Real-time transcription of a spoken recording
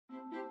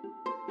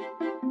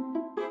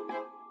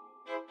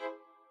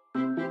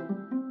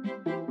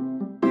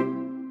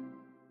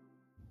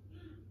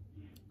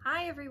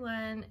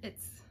everyone,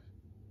 it's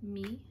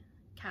me,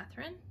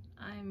 Catherine.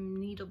 I'm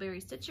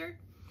Needleberry Stitcher,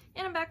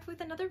 and I'm back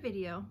with another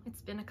video.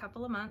 It's been a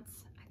couple of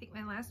months. I think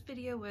my last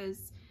video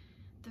was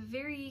the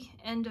very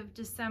end of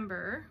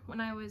December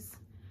when I was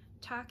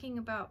talking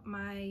about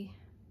my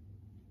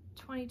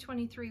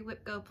 2023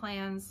 Whip Go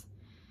plans,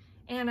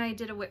 and I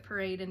did a whip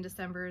parade in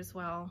December as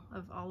well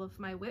of all of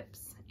my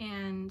whips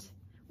and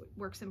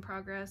works in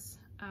progress.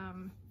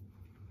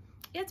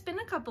 It's been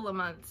a couple of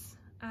months.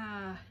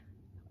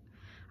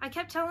 I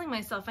kept telling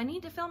myself I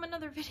need to film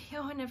another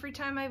video, and every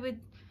time I would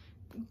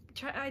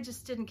try, I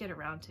just didn't get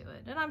around to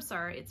it. And I'm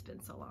sorry it's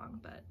been so long,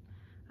 but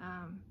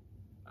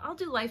I'll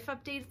do life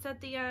updates at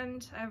the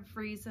end. I have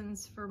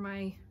reasons for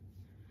my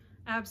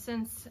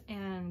absence,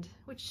 and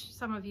which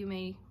some of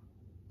you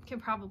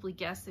can probably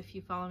guess if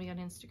you follow me on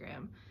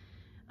Instagram.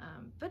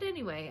 But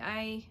anyway,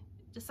 I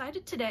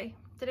decided today's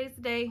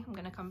the day. I'm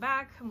gonna come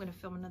back, I'm gonna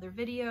film another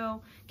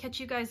video, catch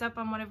you guys up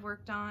on what I've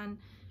worked on.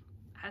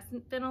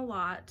 Hasn't been a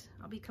lot,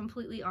 I'll be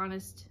completely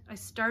honest. I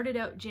started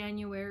out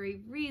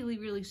January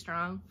really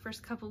strong.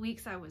 First couple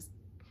weeks I was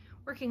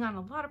working on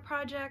a lot of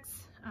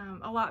projects,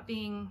 a lot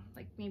being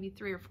like maybe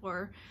 3 or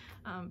 4,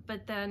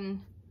 but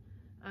then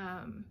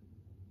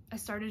I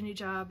started a new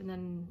job and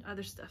then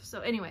other stuff.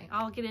 So anyway,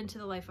 I'll get into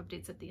the life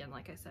updates at the end,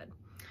 like I said.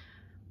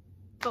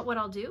 But what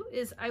I'll do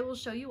is I will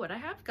show you what I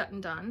have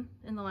gotten done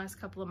in the last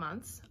couple of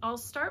months. I'll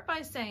start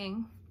by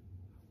saying,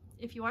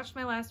 if you watched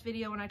my last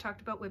video when I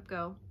talked about Whip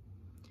Go,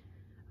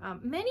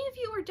 many of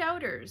you were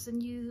doubters,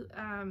 and you're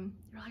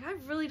like, I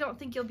really don't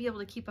think you'll be able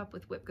to keep up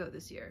with Whip Go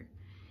this year.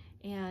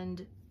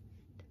 And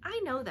I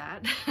know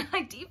that.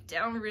 I deep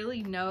down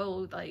really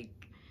know, like,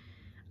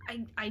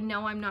 I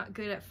know I'm not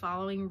good at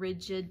following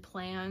rigid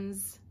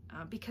plans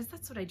because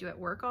that's what I do at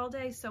work all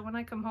day. So when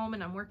I come home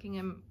and I'm working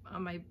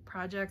on my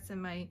projects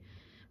and my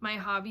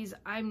hobbies,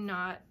 I'm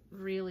not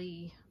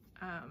really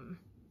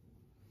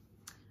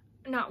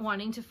not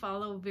wanting to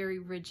follow very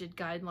rigid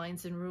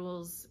guidelines and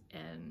rules,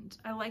 and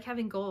I like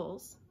having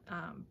goals,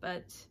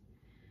 but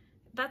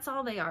that's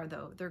all they are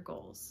though. They're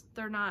goals.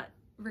 They're not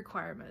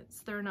requirements.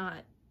 They're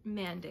not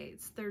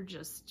mandates. They're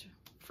just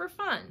for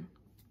fun.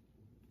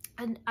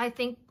 And I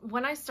think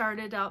when I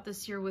started out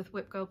this year with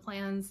Whip Go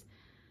plans,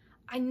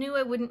 I knew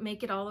I wouldn't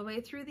make it all the way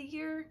through the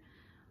year.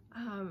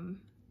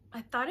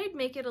 I thought I'd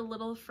make it a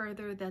little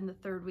further than the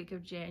 3rd week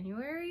of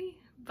January,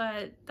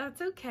 but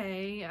that's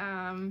okay.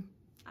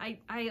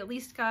 I at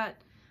least got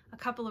a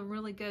couple of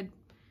really good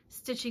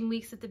stitching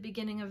weeks at the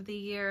beginning of the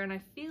year, and I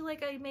feel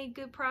like I made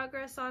good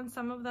progress on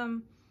some of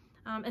them,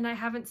 and I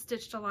haven't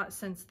stitched a lot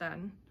since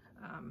then.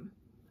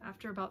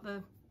 After about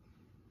the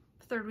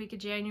 3rd week of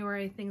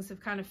January, things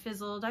have kind of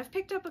fizzled. I've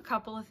picked up a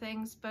couple of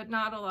things, but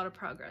not a lot of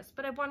progress,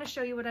 but I want to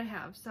show you what I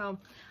have. So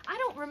I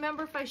don't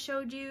remember if I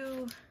showed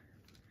you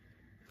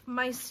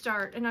my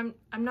start, and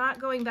I'm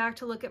not going back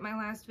to look at my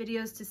last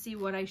videos to see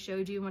what I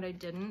showed you and what I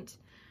didn't.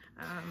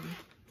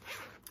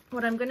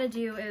 What I'm gonna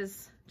do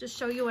is just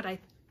show you what I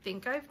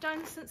think I've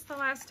done since the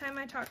last time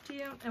I talked to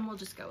you, and we'll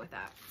just go with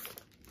that.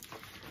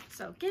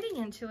 So getting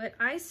into it,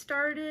 I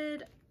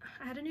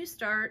had a new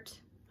start.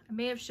 I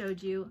may have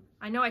showed you.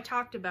 I know I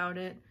talked about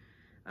it.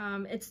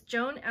 It's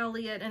Joan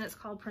Elliott, and it's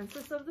called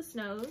Princess of the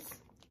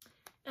Snows.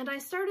 And I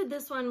started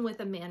this one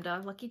with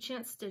Amanda, Lucky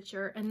Chance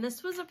Stitcher, and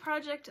this was a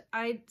project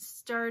I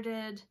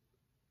started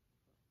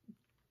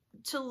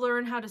to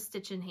learn how to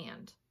stitch in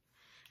hand.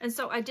 And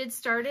so I did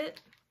start it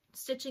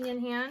stitching in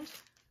hand.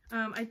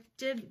 I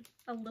did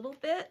a little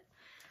bit,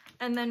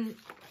 and then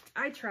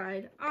I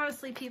tried.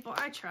 Honestly, people,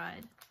 I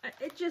tried.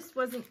 It just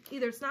wasn't,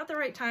 either it's not the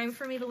right time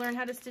for me to learn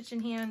how to stitch in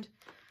hand,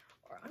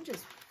 or I'm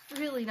just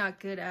really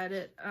not good at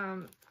it.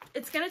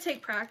 It's gonna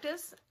take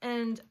practice,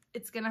 and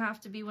it's gonna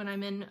have to be when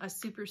I'm in a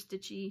super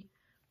stitchy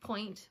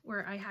point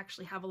where I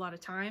actually have a lot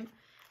of time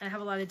and I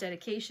have a lot of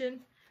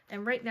dedication.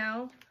 And right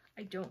now,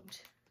 I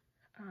don't.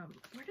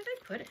 Where did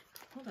I put it?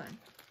 Hold on.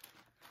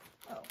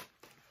 Oh.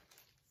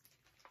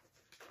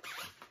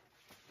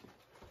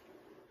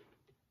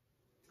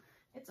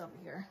 It's over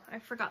here. I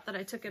forgot that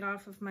I took it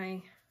off of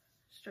my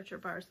stretcher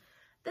bars.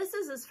 This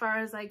is as far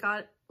as I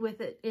got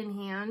with it in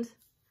hand.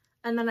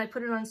 And then I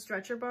put it on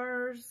stretcher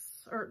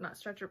bars, or not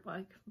stretcher,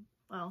 like,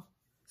 well,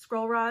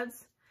 scroll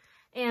rods.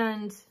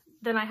 And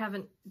then I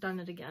haven't done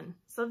it again.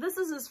 So this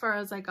is as far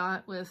as I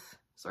got with,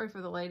 sorry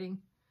for the lighting.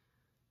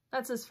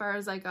 That's as far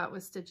as I got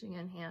with stitching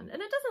in hand.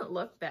 And it doesn't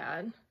look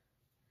bad.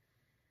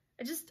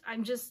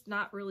 I'm just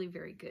not really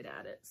very good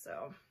at it.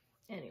 So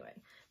anyway,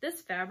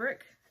 this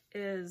fabric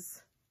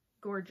is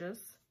gorgeous.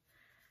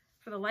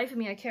 For the life of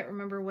me, I can't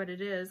remember what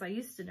it is. I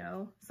used to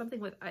know. Something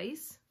with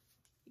ice.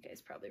 You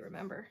guys probably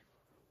remember.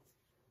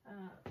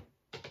 Let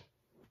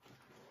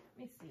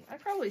me see. I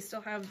probably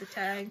still have the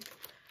tag.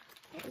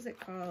 What was it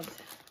called?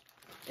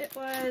 It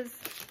was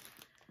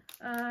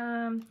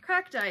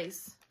Cracked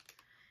Ice.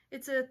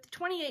 It's a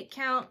 28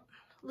 count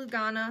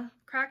Lugana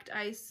Cracked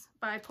Ice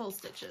by Pole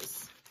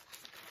Stitches.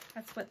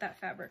 That's what that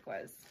fabric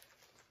was.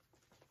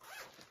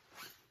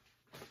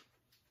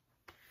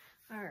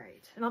 All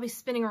right, and I'll be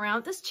spinning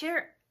around. This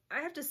chair,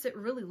 I have to sit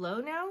really low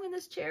now in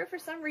this chair. For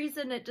some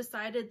reason, it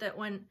decided that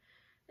when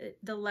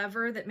the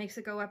lever that makes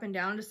it go up and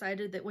down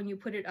decided that when you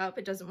put it up,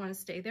 it doesn't want to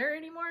stay there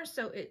anymore.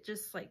 So it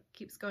just like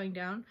keeps going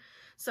down.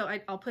 So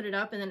I'll put it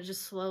up and then it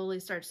just slowly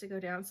starts to go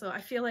down. So I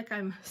feel like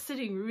I'm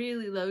sitting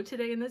really low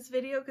today in this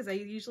video because I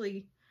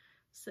usually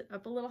sit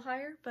up a little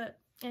higher. But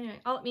anyway,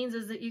 all it means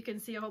is that you can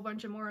see a whole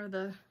bunch of more of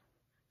the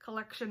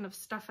collection of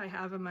stuff I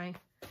have in my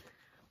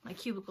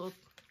cubicle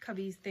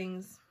cubby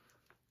things.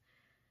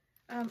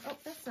 Oh,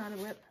 that's not a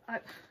whip.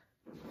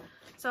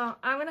 So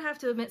I'm gonna have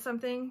to admit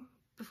something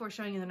before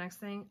showing you the next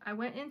thing. I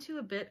went into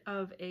a bit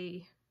of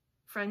a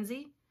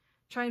frenzy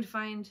trying to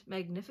find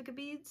Magnifica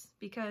beads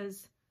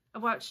because I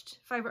watched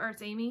Fiber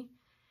Arts Amy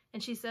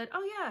and she said,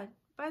 oh yeah,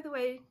 by the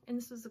way, and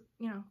this was,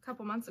 you know, a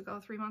couple months ago,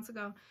 3 months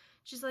ago,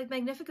 she's like,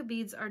 Magnifica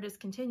beads are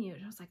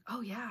discontinued. I was like,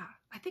 oh yeah,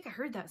 I think I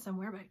heard that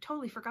somewhere, but I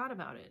totally forgot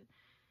about it.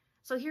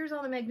 So here's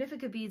all the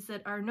Magnifica beads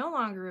that are no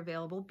longer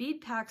available.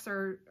 Bead packs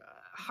are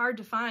hard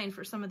to find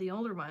for some of the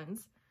older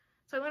ones.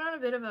 So I went on a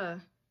bit of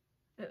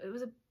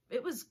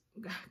it was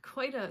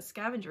quite a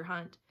scavenger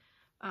hunt.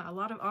 A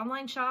lot of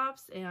online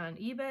shops and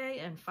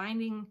eBay and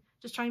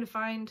just trying to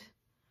find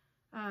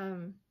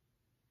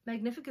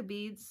Magnifica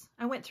beads.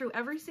 I went through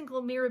every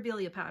single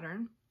Mirabilia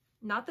pattern,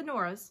 not the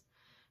Noras,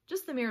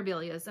 just the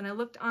Mirabilias, and I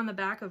looked on the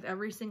back of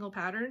every single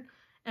pattern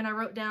and I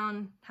wrote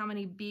down how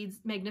many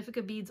beads,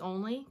 Magnifica beads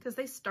only, because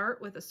they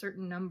start with a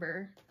certain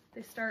number.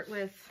 They start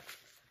with,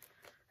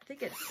 I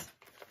think it's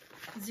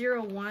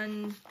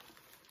 1.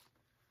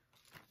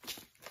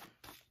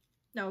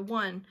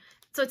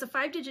 So it's a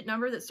 5-digit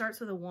number that starts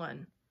with a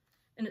 1.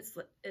 And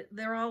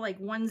they're all like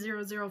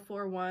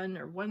 10041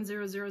 or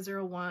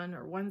 10001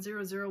 or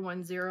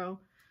 10010.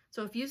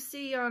 So if you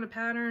see on a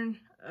pattern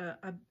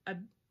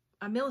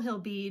a Mill Hill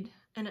bead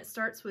and it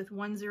starts with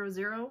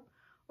 100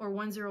 or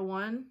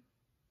 101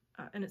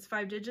 and it's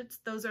 5 digits,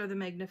 those are the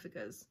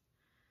Magnificas.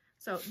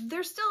 So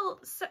they're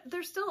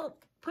still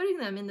putting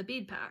them in the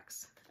bead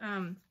packs.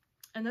 And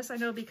this I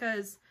know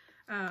because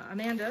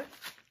Amanda,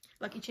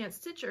 Lucky Chance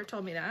Stitcher,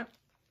 told me that.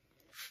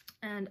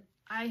 And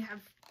I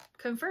have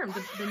confirmed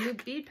the new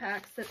bead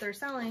packs that they're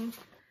selling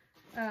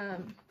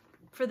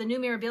for the new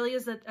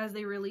Mirabilias that as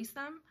they release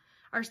them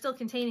are still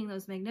containing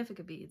those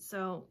Magnifica beads.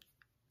 So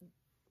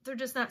they're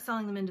just not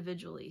selling them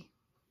individually.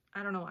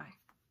 I don't know why.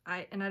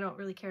 I don't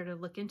really care to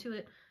look into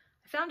it.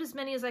 I found as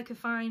many as I could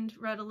find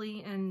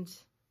readily, and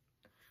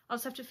I'll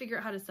just have to figure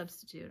out how to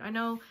substitute. I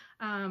know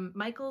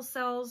Michael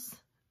sells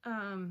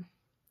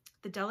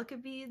the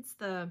delicate beads.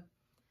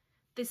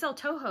 They sell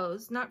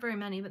Tohos, not very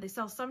many, but they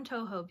sell some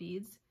Toho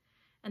beads.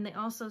 And they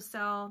also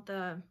sell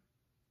the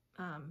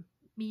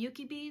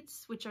Miyuki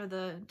beads, which are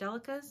the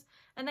delicas.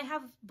 And they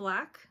have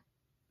black.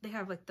 They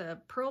have like the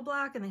pearl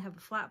black and they have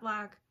the flat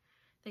black.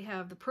 They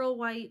have the pearl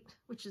white,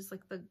 which is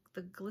like the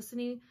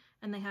glistening,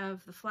 and they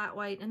have the flat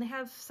white, and they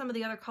have some of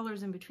the other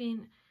colors in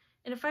between.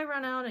 And if I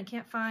run out and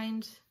can't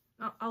find,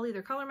 I'll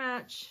either color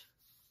match,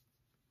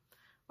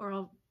 or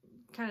I'll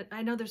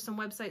I know there's some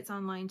websites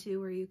online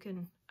too where you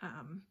can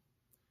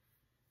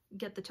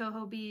get the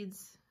Toho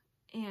beads,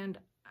 and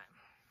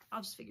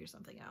I'll just figure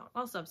something out.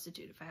 I'll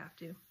substitute if I have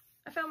to.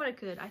 I found what I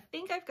could. I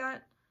think I've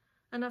got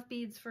enough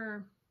beads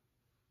for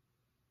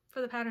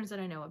the patterns that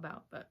I know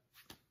about,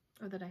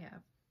 or that I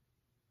have.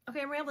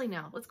 Okay, I'm rambling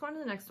now. Let's go on to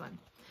the next one.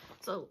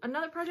 So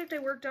another project I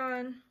worked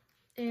on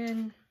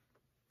in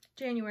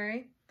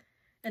January,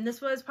 and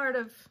this was part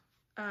of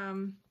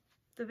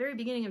the very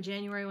beginning of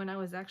January when I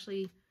was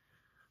actually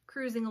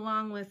cruising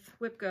along with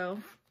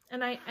WhipGo.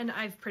 And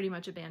I've pretty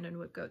much abandoned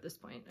WhipGo at this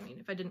point. I mean,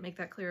 if I didn't make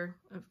that clear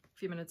a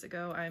few minutes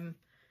ago,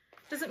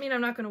 doesn't mean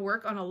I'm not going to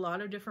work on a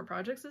lot of different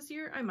projects this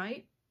year. I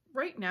might.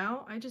 Right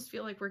now, I just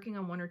feel like working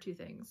on 1 or 2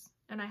 things.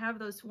 And I have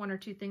those 1 or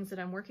 2 things that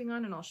I'm working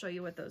on, and I'll show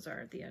you what those are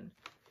at the end.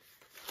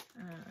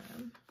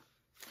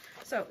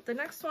 So the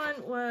next one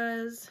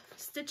was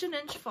Stitch an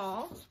Inch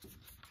Fall.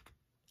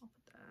 I'll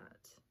put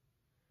that.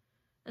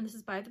 And this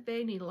is by the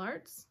Bay Needle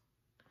Arts.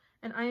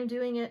 And I am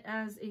doing it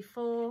as a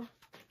full,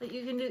 like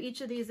you can do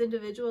each of these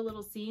individual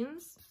little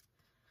scenes,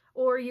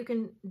 or you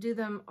can do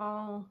them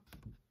all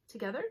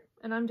together.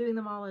 And I'm doing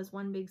them all as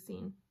one big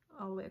scene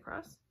all the way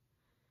across.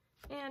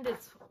 And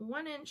it's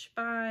 1 inch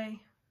by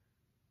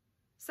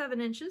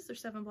 7 inches, or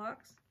 7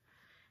 blocks.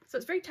 So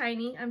it's very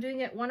tiny. I'm doing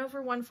it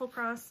 1/1 full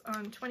cross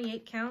on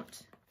 28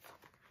 count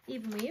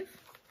even weave.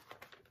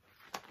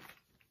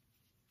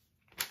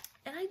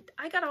 And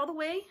I got all the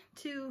way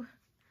to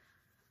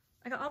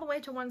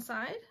one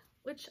side,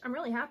 which I'm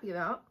really happy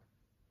about.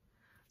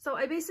 So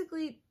I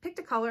basically picked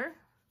a color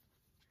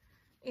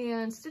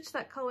and stitched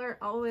that color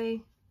all the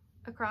way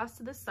across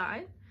to this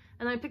side.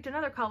 And then I picked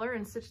another color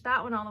and stitched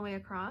that one all the way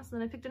across. And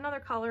then I picked another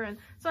color, and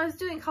so I was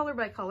doing color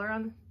by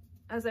color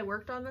as I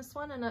worked on this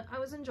one, and I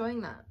was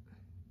enjoying that.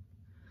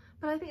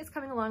 But I think it's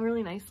coming along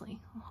really nicely.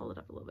 I'll hold it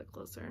up a little bit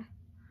closer.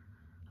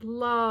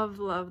 Love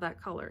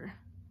that color.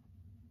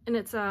 And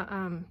it's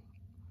a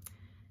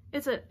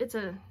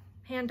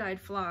hand-dyed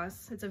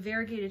floss. It's a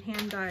variegated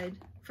hand-dyed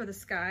for the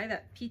sky,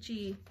 that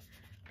peachy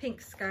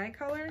pink sky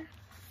color.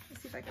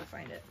 Let's see if I can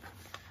find it.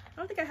 I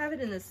don't think I have it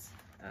in this,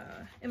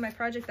 in my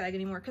project bag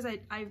anymore because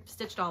I've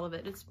stitched all of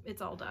it.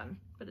 It's all done,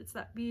 but it's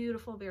that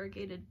beautiful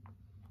variegated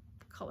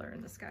color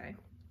in the sky.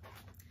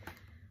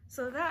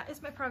 So that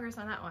is my progress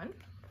on that one.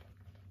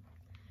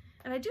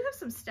 And I do have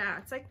some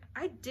stats.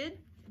 I did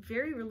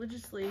very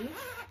religiously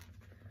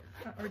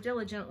or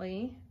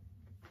diligently.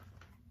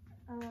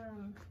 Hold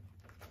on.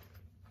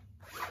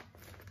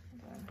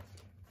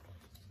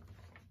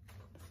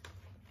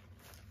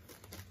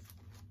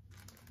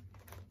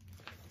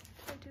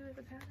 What did I do with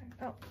the pattern?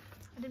 Oh,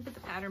 I didn't put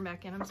the pattern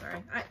back in. I'm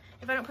sorry.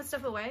 If I don't put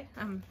stuff away,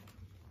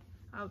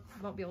 I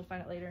won't be able to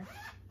find it later.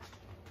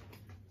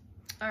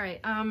 All right.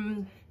 Let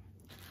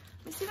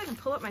me see if I can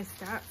pull up my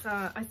stats.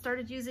 I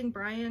started using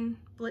Brian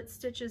Blitz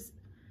Stitch's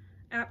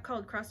app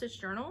called Cross Stitch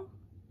Journal.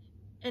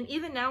 And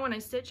even now when I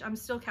stitch, I'm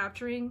still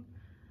capturing,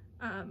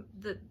 I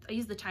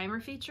use the timer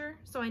feature,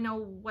 so I know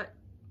what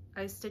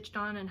I stitched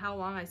on and how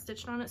long I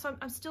stitched on it. So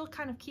I'm still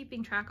kind of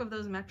keeping track of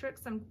those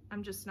metrics.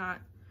 I'm just not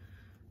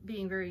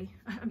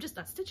I'm just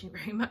not stitching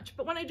very much.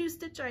 But when I do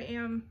stitch, I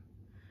am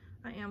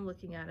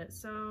looking at it.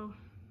 So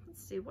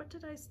let's see, what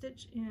did I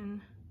stitch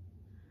in?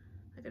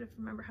 I gotta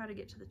remember how to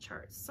get to the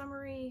chart.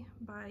 Summary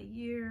by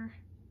year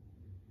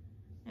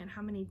and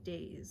how many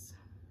days.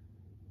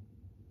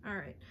 All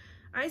right,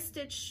 I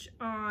stitched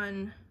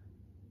on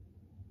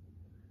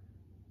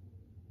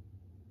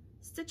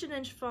Stitch an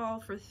Inch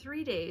Fall for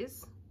 3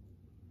 days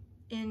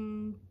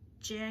in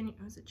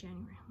was it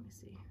January? Let me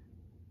see.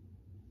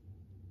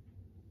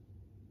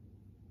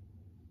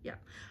 Yeah,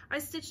 I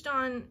stitched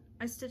on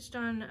Stitch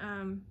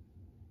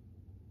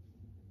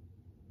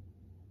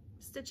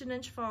an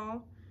Inch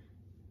Fall.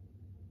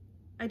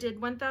 I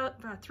did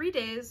 3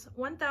 days,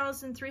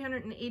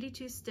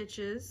 1,382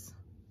 stitches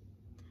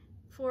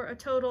for a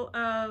total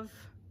of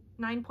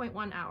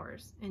 9.1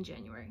 hours in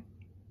January.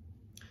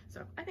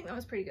 So I think that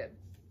was pretty good.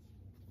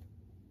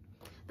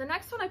 The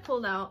next one I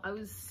pulled out, I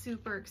was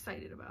super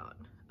excited about.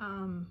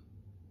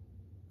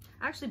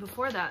 Actually,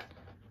 before that,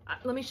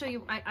 let me show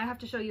you, I have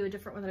to show you a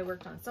different one that I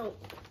worked on. So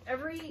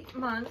every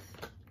month,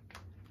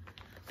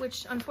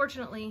 which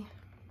unfortunately,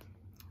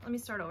 let me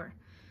start over.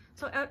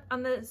 So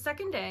on the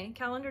second day,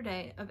 calendar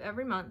day of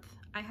every month,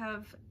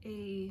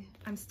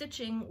 I'm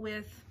stitching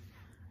with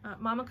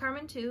Mama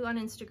Carmen 2 on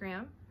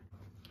Instagram.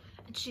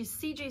 And she's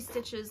CJ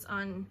Stitches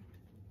on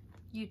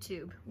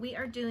YouTube. We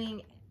are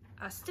doing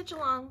a stitch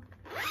along,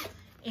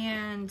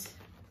 and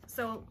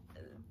so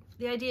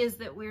the idea is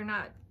that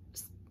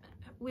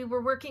we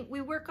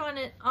work on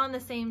it on the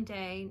same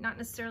day, not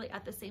necessarily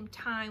at the same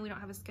time. We don't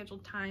have a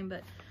scheduled time,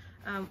 but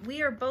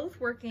we are both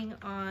working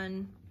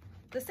on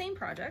the same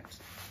project.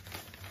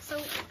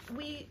 So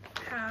we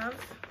have,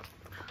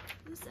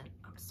 listen,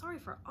 I'm sorry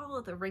for all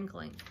of the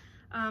wrinkling.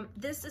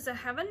 This is a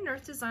Heaven and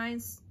Earth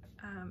Designs,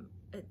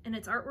 and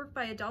it's artwork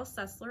by Adele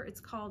Sessler. It's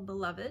called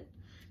Beloved.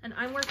 And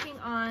I'm working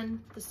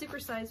on the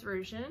supersized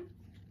version.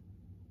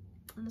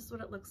 And this is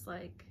what it looks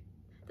like.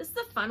 This is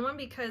a fun one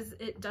because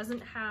it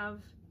doesn't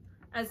have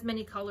as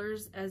many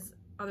colors as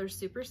other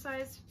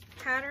supersized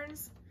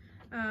patterns.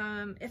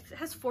 It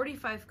has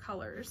 45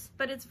 colors,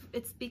 but it's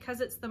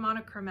because it's the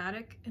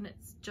monochromatic and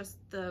it's just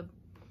the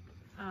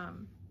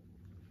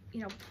you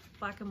know,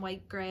 black and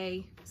white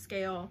gray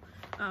scale.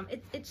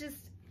 It just,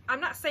 I'm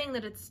not saying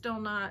that it's still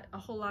not a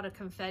whole lot of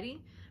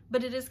confetti,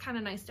 but it is kind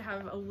of nice to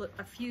have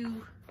a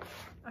few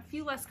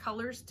less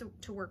colors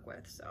to work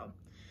with. So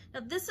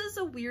now this is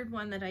a weird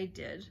one that I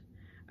did,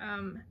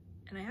 and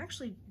I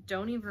actually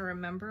don't even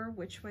remember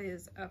which way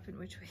is up and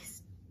which way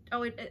is,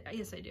 oh,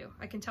 yes I do.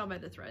 I can tell by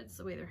the threads,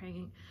 the way they're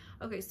hanging.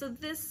 Okay, so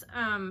this,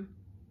 I'm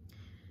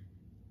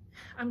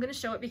gonna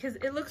show it because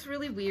it looks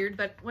really weird,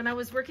 but when I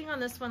was working on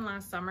this one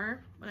last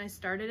summer, when I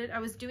started it, I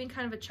was doing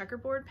kind of a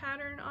checkerboard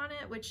pattern on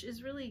it, which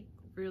is really,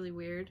 really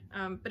weird.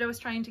 But I was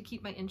trying to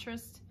keep my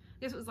interest.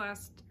 This was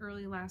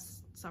early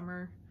last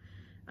summer.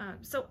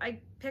 So I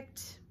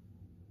picked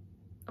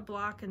a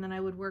block and then I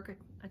would work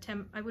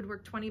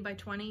 20 by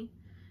 20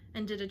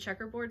 and did a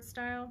checkerboard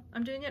style.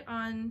 I'm doing it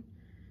on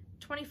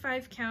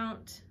 25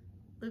 count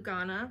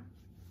Lugana.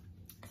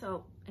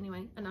 So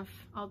anyway, enough,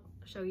 I'll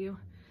show you.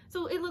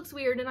 So it looks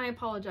weird and I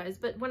apologize,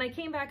 but when I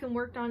came back and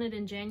worked on it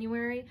in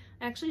January,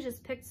 I actually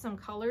just picked some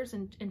colors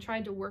and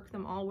tried to work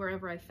them all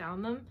wherever I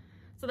found them.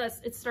 So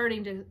it's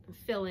starting to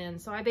fill in.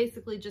 So I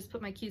basically just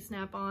put my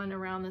Q-snap on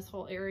around this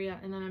whole area,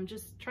 and then I'm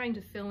just trying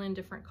to fill in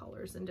different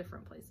colors in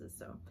different places.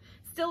 So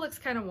still looks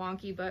kind of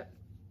wonky, but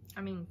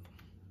I mean,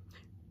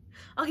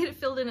 I'll get it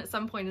filled in at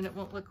some point and it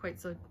won't look quite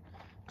so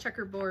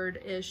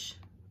checkerboard-ish.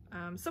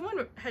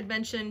 Someone had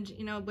mentioned,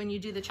 you know, when you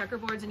do the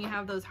checkerboards and you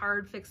have those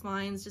hard fixed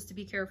lines, just to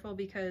be careful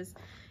because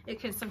it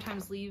can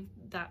sometimes leave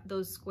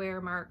those square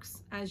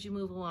marks as you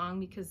move along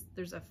because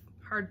there's a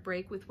hard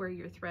break with where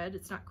your thread,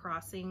 it's not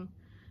crossing,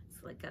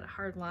 it's like got a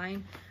hard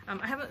line.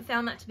 I haven't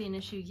found that to be an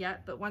issue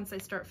yet, but once I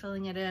start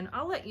filling it in,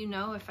 I'll let you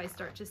know if I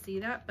start to see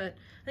that, but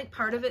I think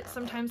part of it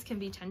sometimes can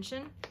be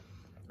tension.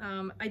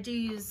 I do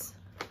use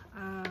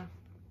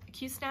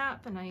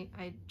Q-snap and I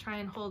try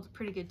and hold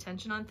pretty good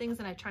tension on things,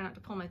 and I try not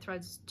to pull my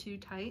threads too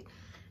tight.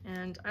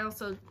 And I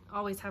also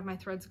always have my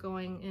threads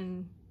going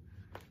in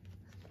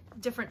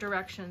different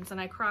directions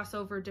and I cross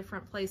over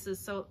different places.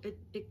 So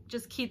it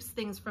just keeps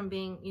things from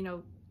being, you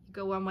know, you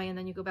go one way and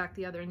then you go back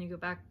the other and you go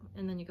back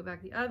and then you go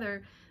back the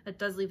other. It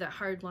does leave that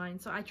hard line.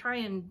 So I try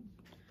and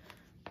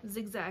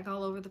zigzag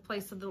all over the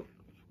place. So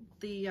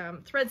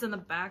the threads in the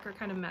back are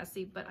kind of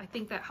messy, but I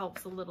think that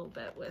helps a little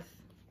bit with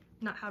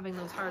not having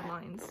those hard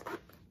lines.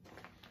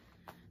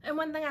 And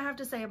one thing I have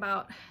to say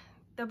about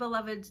the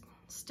Beloved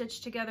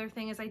Stitch Together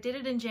thing is I did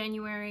it in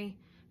January.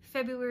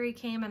 February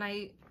came and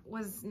I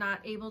was not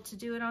able to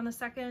do it on the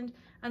 2nd,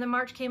 and then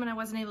March came and I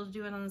wasn't able to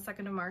do it on the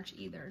 2nd of March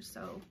either.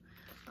 So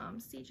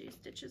CJ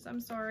Stitches,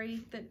 I'm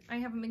sorry that I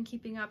haven't been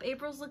keeping up.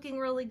 April's looking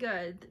really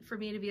good for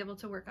me to be able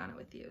to work on it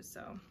with you,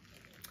 so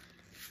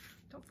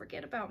don't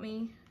forget about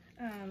me.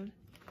 I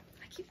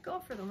keep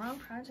going for the wrong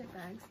project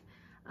bags.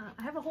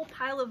 I have a whole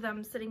pile of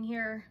them sitting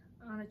here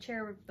on a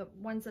chair with the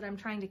ones that I'm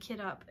trying to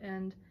kit up,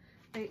 and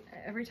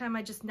every time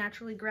I just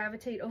naturally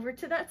gravitate over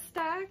to that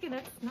stack, and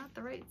it's not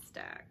the right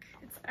stack.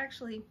 It's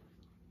actually,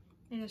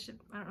 maybe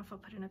I don't know if I'll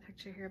put in a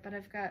picture here, but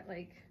I've got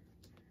like,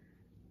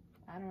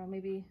 I don't know,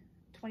 maybe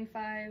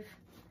 25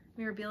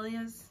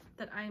 Mirabilias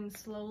that I'm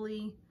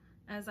slowly,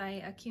 as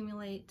I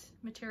accumulate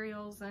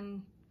materials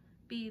and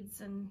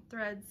beads and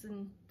threads,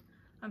 and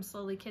I'm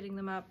slowly kitting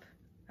them up.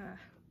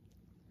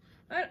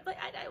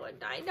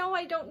 I know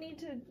I don't need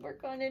to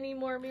work on any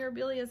more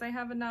Mirabilias. I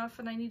have enough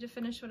and I need to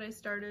finish what I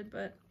started,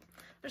 but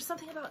there's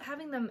something about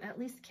having them at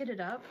least kitted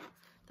up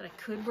that I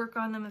could work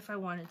on them if I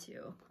wanted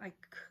to.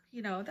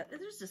 You know,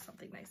 there's just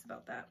something nice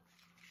about that.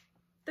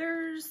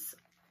 There's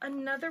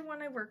another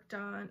one I worked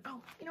on.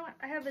 Oh, you know what?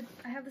 I have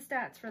the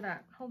stats for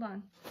that. Hold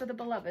on. For the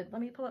Beloved.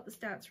 Let me pull up the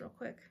stats real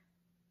quick.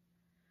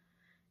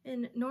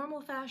 In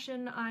normal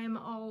fashion, I'm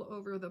all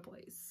over the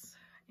place.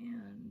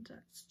 And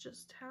that's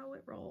just how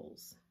it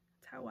rolls.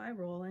 It's how I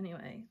roll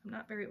anyway. I'm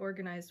not very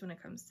organized when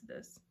it comes to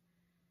this.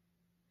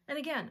 And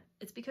again,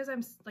 it's because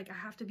I'm like, I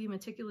have to be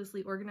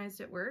meticulously organized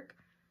at work.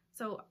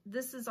 So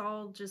this is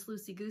all just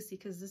loosey-goosey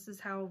because this is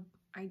how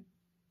I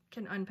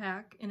can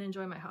unpack and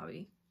enjoy my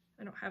hobby.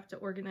 I don't have to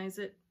organize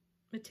it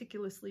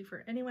meticulously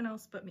for anyone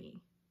else but me.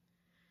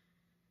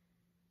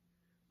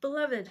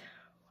 Beloved,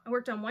 I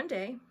worked on one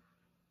day.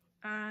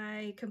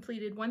 I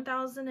completed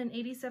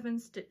 1,087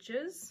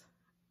 stitches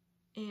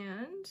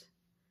and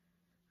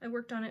I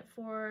worked on it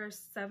for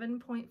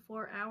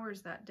 7.4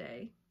 hours that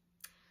day.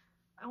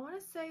 I want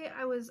to say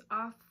I was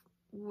off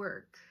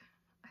work.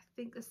 I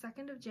think the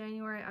 2nd of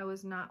January I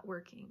was not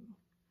working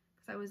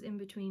because I was in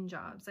between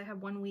jobs. I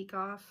had 1 week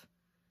off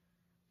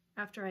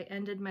after I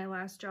ended my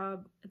last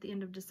job at the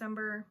end of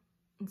December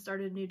and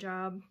started a new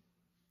job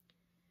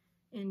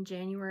in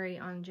January.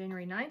 On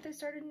January 9th I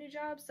started a new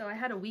job, so I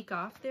had a week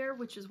off there,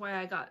 which is why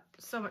I got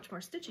so much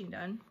more stitching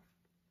done.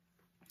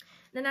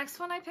 The next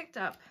one I picked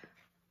up,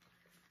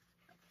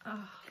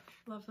 oh,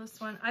 love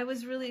this one. I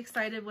was really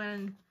excited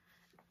when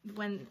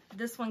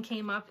this one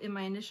came up in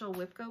my initial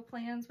WIPCO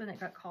plans when it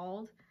got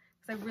called,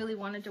 because I really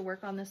wanted to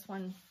work on this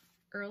one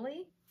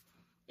early.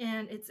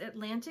 And it's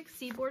Atlantic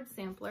Seaboard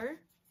Sampler,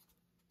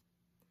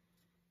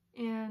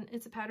 and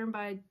it's a pattern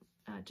by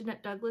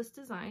Jeanette Douglas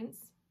Designs.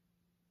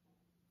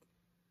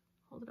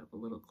 Hold it up a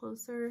little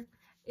closer.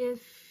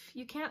 If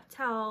you can't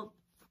tell,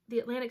 the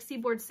Atlantic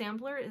Seaboard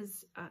Sampler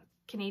is a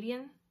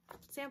Canadian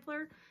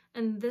sampler,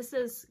 and this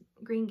is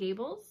Green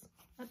Gables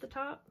at the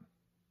top.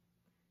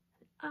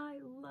 I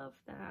love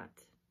that.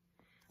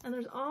 And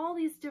there's all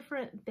these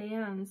different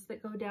bands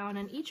that go down,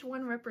 and each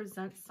one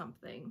represents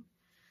something.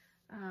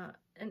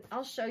 And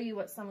I'll show you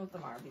what some of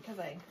them are because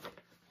I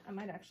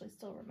might actually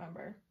still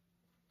remember.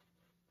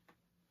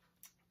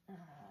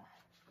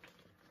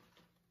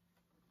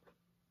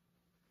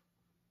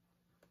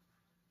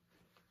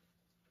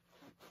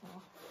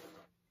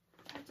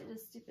 I did a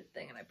stupid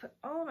thing and I put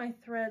all my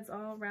threads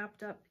all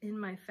wrapped up in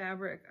my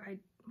fabric. I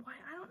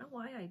don't know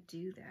why I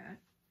do that.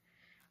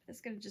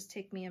 It's gonna just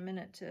take me a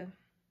minute to,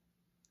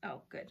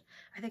 oh good.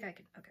 I think I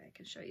can, okay, I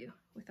can show you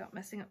without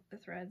messing up the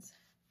threads,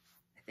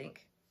 I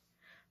think.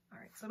 All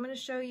right, so I'm gonna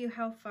show you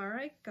how far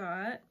I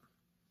got.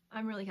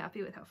 I'm really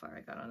happy with how far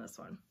I got on this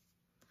one.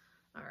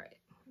 All right,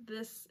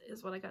 this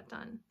is what I got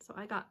done. So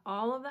I got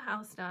all of the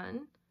house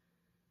done,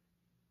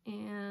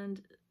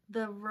 and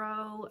the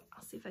row,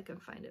 I'll see if I can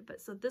find it, but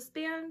so this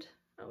band,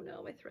 oh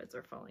no, my threads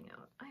are falling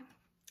out.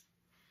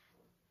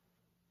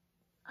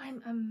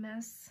 I'm a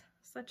mess,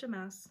 such a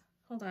mess.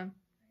 Hold on.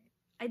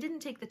 I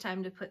didn't take the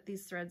time to put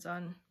these threads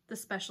on, the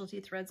specialty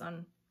threads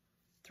on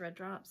thread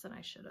drops, and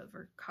I should have,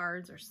 or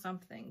cards or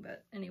something,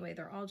 but anyway,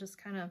 they're all just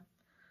kind of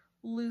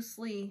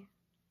loosely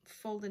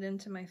folded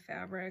into my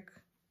fabric,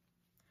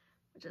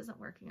 which isn't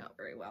working out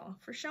very well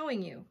for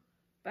showing you,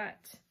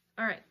 but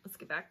all right, let's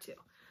get back to,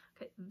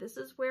 okay, this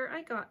is where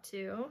I got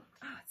to.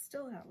 Oh, it's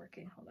still not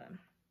working, hold on.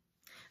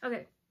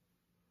 Okay,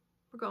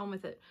 we're going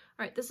with it.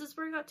 All right, this is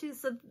where I got to.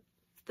 So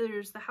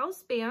there's the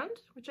house band,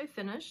 which I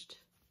finished.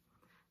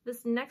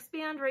 This next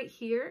band right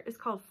here is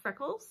called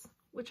Freckles,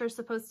 which are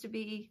supposed to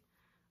be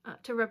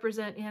to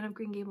represent Anne of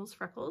Green Gables'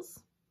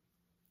 freckles.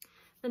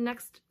 The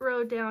next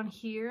row down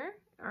here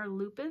are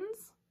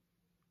lupins,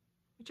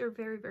 which are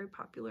very, very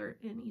popular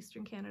in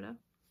Eastern Canada,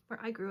 where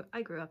I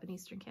grew up in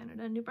Eastern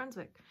Canada, in New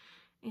Brunswick.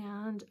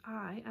 And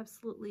I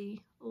absolutely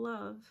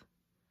love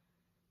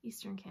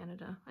Eastern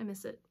Canada. I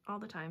miss it all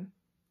the time.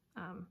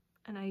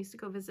 And I used to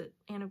go visit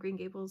Anne of Green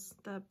Gables,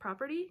 the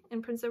property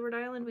in Prince Edward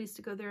Island. We used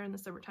to go there in the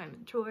summertime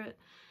and tour it,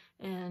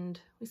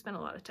 and we spent a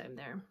lot of time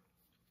there.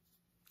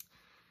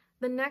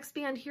 The next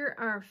band here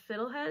are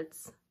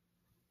fiddleheads.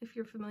 If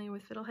you're familiar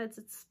with fiddleheads,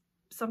 it's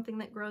something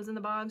that grows in the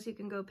bogs. You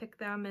can go pick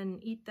them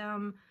and eat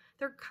them.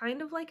 They're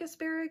kind of like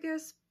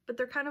asparagus, but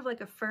they're kind of like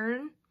a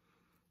fern.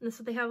 And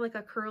so they have like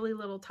a curly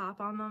little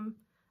top on them,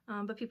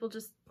 but people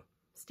just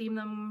steam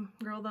them,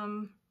 grill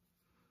them,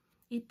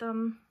 eat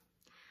them.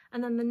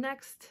 And then the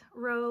next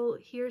row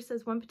here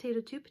says 1 potato,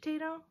 2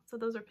 potato. So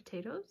those are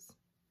potatoes.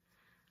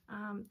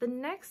 The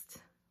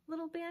next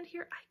little band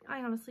here, I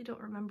honestly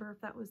don't remember if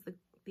that was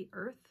the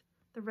earth,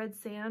 the red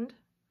sand.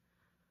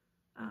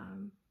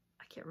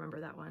 I can't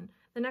remember that one.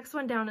 The next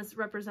one down is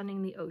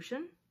representing the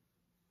ocean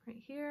right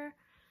here.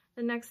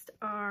 The next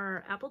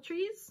are apple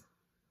trees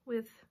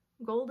with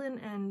golden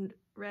and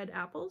red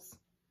apples,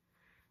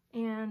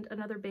 and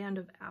another band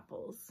of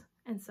apples.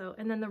 And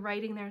then the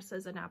writing there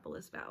says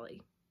Annapolis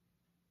Valley.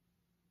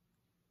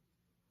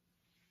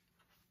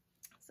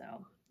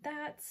 So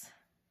that's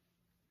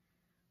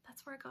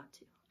where I got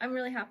to. I'm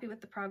really happy with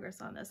the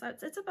progress on this.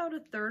 It's about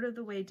 1/3 of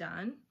the way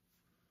done,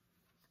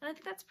 and I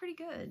think that's pretty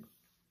good.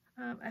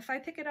 If I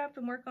pick it up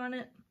and work on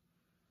it,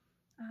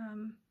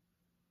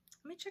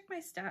 let me check my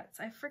stats.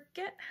 I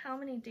forget how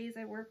many days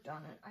I worked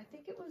on it. I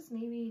think it was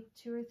maybe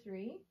 2 or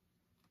 3.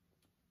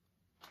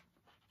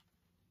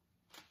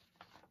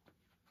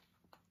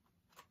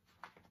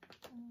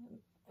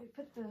 I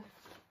put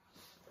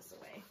this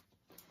away,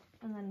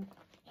 and then,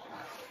 all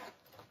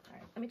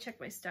right, let me check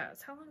my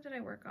stats. How long did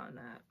I work on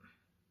that?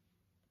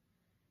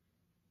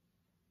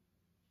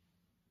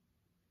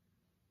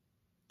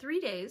 3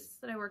 days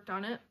that I worked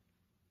on it.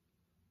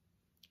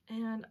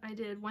 And I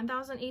did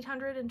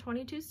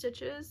 1,822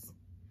 stitches,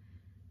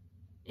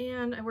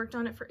 and I worked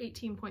on it for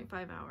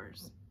 18.5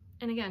 hours.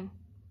 And again,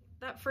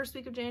 that first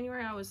week of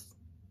January, I was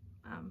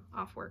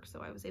off work,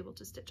 so I was able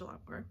to stitch a lot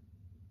more.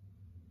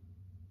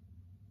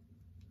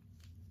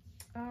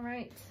 All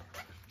right.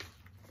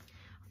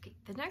 Okay,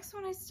 the next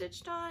one I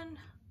stitched on,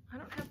 I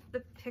don't have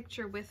the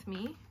picture with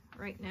me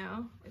right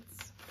now.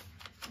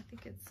 I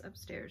think it's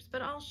upstairs,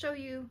 but I'll show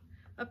you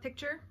a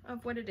picture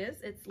of what it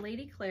is. It's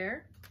Lady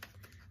Claire,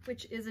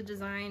 which is a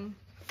design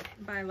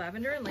by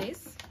Lavender and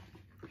Lace.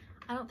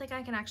 I don't think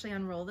I can actually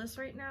unroll this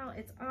right now.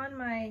 It's on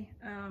my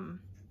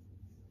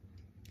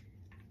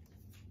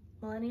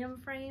Millennium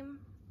frame.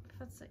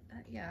 That's like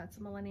that. Yeah, it's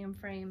a Millennium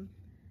frame.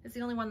 It's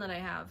the only one that I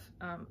have,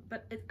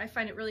 but I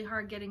find it really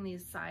hard getting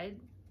these side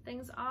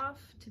things off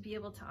to be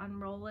able to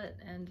unroll it,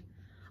 and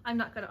I'm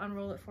not going to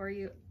unroll it for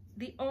you.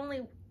 The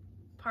only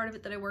part of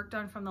it that I worked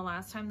on from the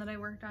last time that I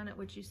worked on it,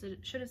 which you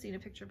should have seen a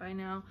picture by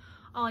now,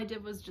 all I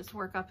did was just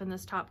work up in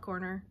this top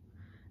corner,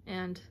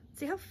 and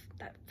see how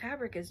that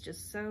fabric is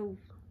just so,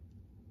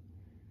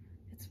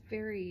 it's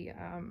very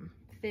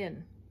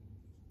thin.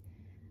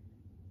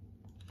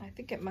 I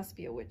think it must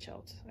be a witch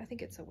hilt. I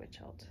think it's a witch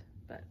hilt,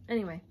 but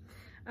anyway,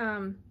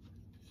 I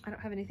don't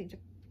have anything to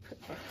put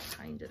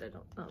behind it. I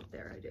don't, oh,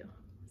 there I do.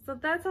 So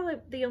that's all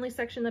the only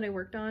section that I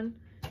worked on.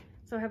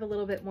 So I have a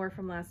little bit more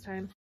from last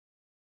time.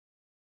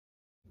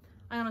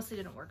 I honestly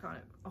didn't work on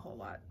it a whole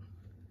lot.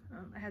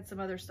 I had some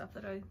other stuff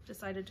that I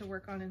decided to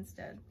work on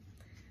instead,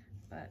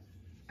 but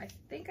I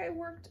think I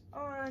worked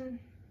on,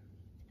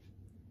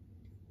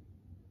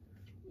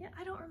 yeah,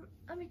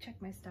 let me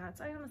check my stats.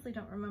 I honestly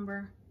don't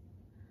remember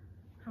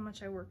how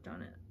much I worked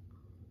on it.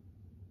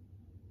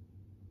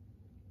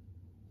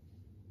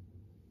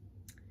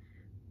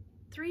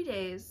 Three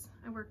days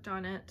I worked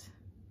on it.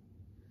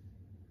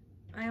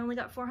 I only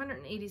got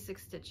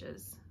 486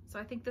 stitches. So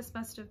I think this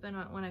must have been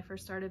when I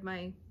first started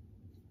my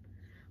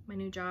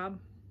new job.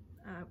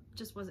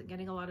 Just wasn't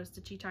getting a lot of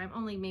stitchy time,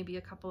 only maybe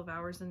a couple of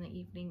hours in the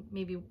evening,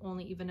 maybe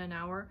only even an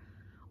hour,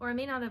 or I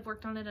may not have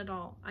worked on it at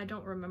all. I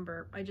don't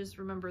remember. I just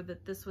remember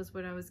that this was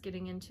what I was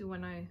getting into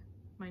when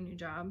my new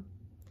job,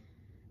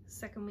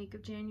 second week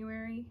of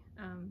January.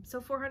 So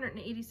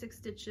 486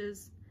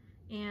 stitches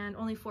and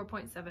only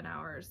 4.7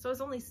 hours. So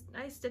it's only,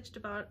 I stitched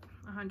about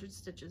 100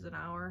 stitches an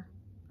hour,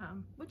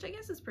 which I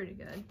guess is pretty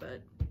good,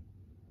 but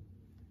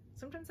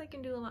sometimes I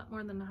can do a lot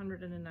more than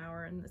 100 in an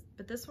hour.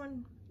 But this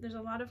one, there's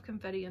a lot of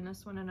confetti in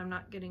this one, and I'm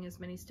not getting as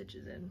many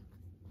stitches in.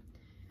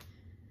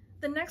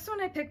 The next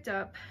one I picked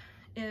up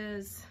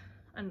is,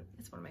 and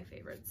it's one of my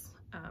favorites,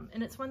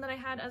 and it's one that I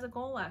had as a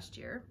goal last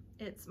year.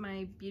 It's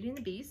my Beauty and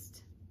the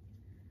Beast,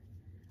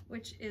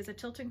 which is a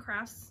Tilton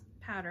Crafts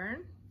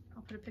pattern.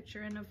 I'll put a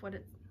picture in of what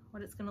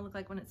it's going to look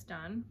like when it's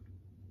done.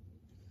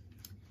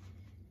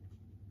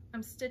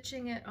 I'm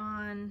stitching it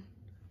on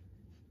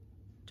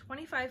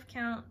 25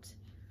 count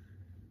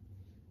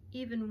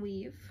even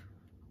weave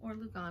or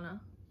Lugana.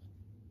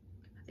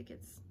 I think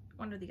it's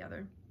one or the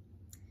other.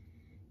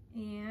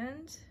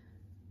 And let's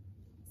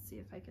see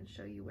if I can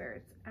show you where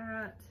it's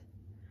at,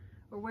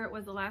 or where it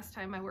was the last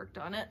time I worked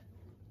on it.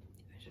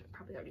 I should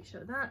probably already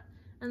showed that.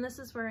 And this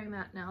is where I'm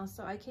at now.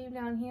 So I came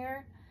down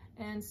here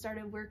and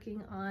started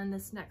working on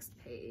this next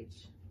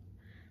page.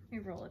 Let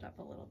me roll it up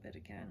a little bit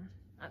again.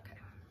 Okay.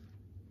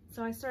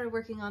 So I started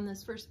working on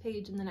this first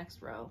page in the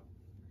next row.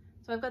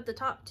 So I've got the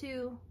top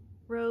 2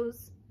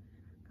 rows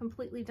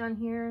completely done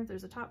here.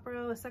 There's a top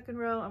row, a second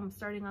row. I'm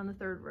starting on the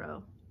 3rd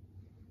row.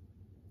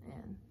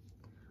 And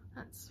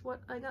that's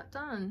what I got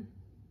done.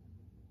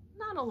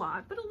 Not a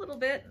lot, but a little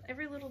bit.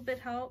 Every little bit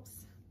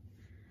helps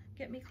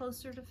get me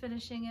closer to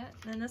finishing it.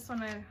 And this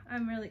one,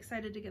 I'm really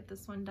excited to get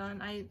this one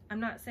done. I'm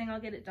not saying I'll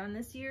get it done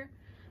this year,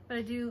 but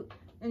I do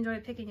enjoy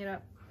picking it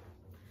up.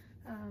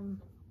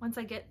 Once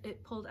I get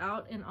it pulled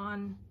out and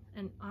on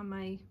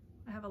my,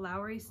 I have a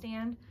Lowry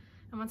stand,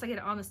 and once I get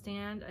it on the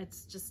stand,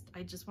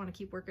 I just want to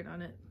keep working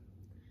on it.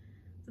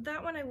 So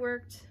that one I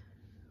worked,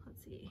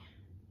 let's see.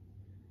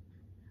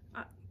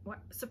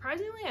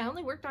 Surprisingly, I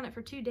only worked on it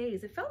for 2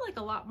 days. It felt like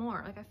a lot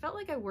more. Like I felt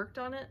like I worked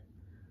on it.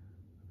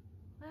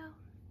 Well,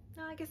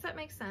 no, I guess that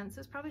makes sense.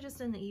 It's probably just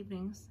in the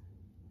evenings.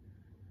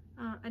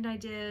 And I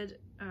did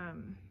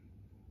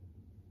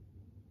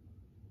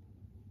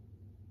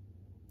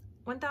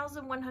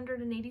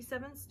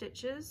 1,187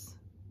 stitches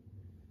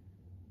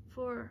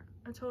for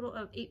a total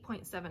of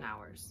 8.7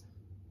 hours.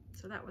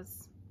 So that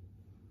was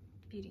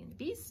Beauty and the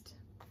Beast.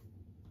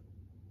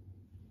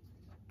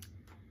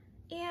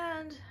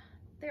 And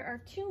there are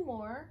 2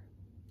 more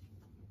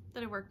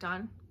that I worked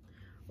on.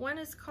 One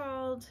is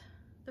called,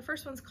 the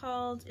first one's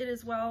called It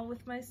Is Well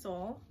With My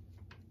Soul,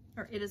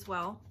 or It Is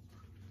Well.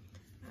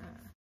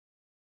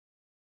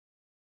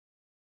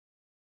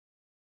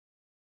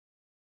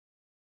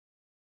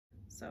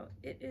 So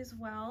It Is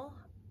Well.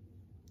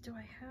 Do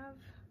I have,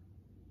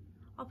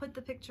 I'll put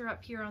the picture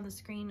up here on the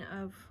screen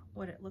of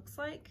what it looks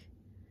like.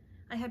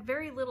 I had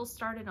very little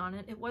started on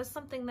it. It was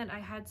something that I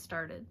had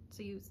started.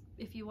 So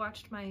if you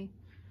watched my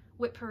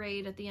Whip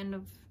Parade at the end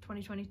of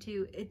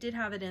 2022, it did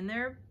have it in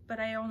there, but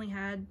I only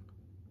had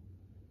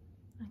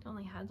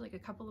like a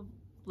couple of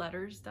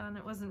letters done.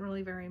 It wasn't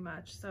really very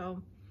much.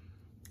 So,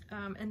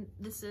 and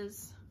this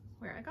is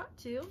where I got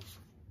to.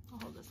 I'll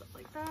hold this up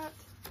like that.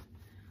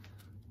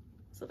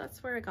 So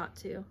that's where I got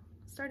to.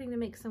 Starting to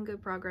make some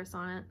good progress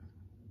on it.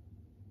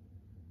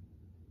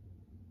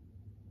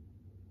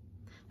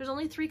 There's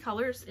only 3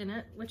 colors in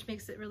it, which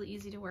makes it really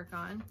easy to work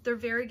on. They're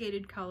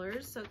variegated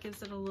colors, so it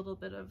gives it a little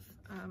bit of,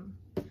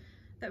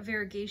 that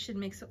variegation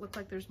makes it look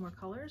like there's more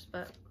colors,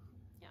 but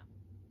yeah.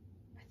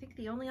 I think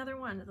the only other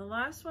one, the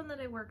last one that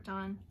I worked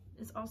on,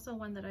 is also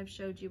one that I've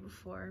showed you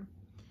before.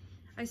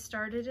 I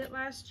started it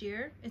last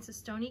year. It's a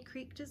Stony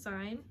Creek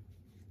design.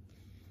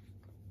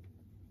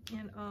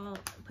 And I'll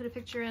put a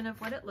picture in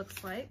of what it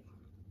looks like.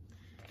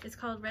 It's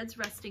called Red's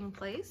Resting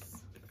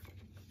Place.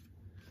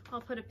 I'll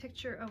put a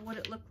picture of what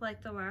it looked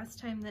like the last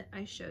time that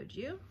I showed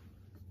you.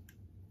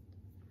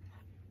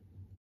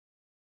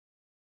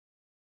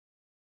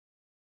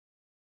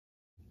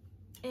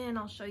 And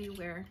I'll show you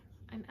where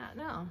I'm at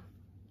now.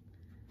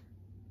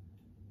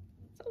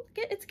 So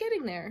it's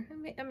getting there.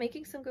 I'm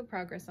making some good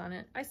progress on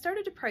it. I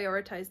started to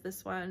prioritize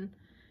this one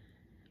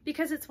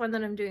because it's one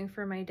that I'm doing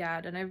for my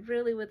dad, and I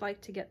really would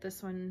like to get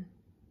this one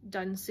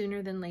done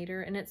sooner than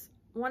later. And it's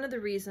one of the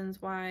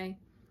reasons why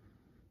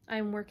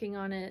I'm working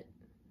on it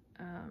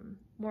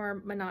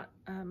more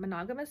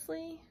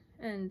monogamously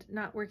and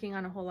not working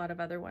on a whole lot of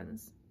other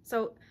ones.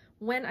 So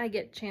when I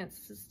get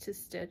chances to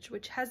stitch,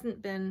 which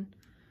hasn't been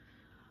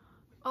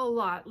a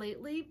lot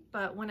lately,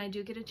 but when I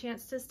do get a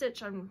chance to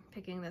stitch, I'm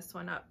picking this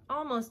one up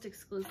almost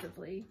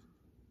exclusively.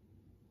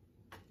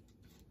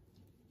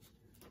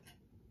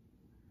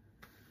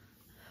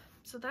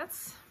 So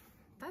that's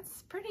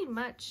pretty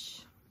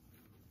much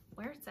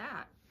where it's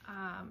at.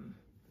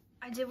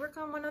 I did work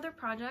on one other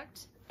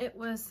project. It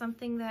was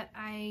something that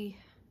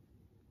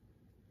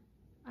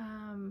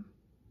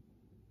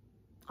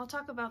I'll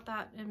talk about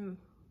that in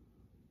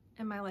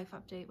my life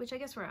update, which I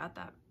guess we're at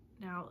that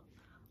now.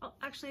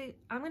 Actually,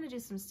 I'm going to do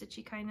some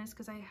stitchy kindness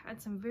because I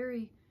had some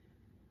very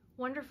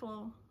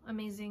wonderful,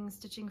 amazing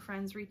stitching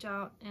friends reach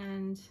out,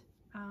 and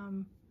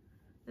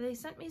they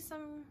sent me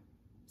some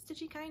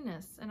stitchy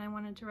kindness, and I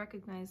wanted to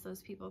recognize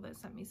those people that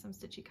sent me some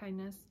stitchy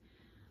kindness.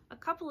 A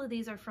couple of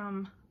these are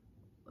from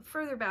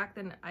further back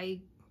than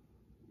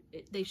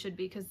they should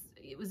be, because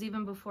it was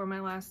even before my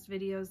last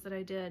videos that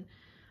I did,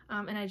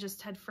 and I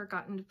just had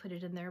forgotten to put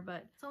it in there.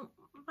 But so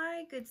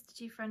my good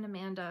stitchy friend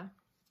Amanda,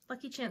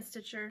 Lucky Chance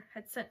Stitcher,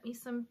 had sent me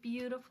some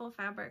beautiful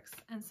fabrics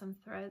and some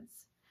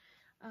threads.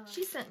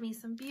 She sent me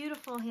some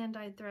beautiful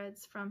hand-dyed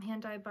threads from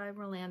Hand Dyed by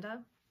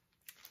Rolanda,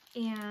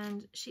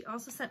 and she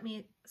also sent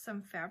me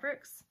some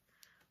fabrics.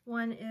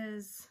 One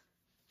is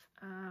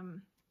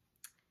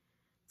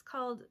it's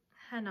called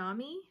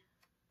Hanami,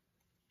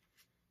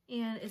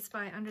 and it's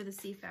by Under the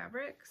Sea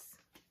Fabrics,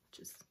 which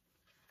is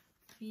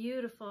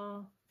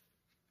beautiful,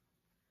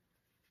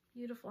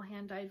 beautiful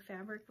hand-dyed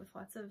fabric with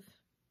lots of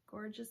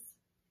gorgeous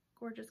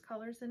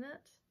colors in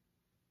it.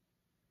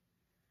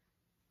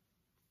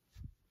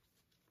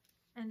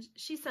 And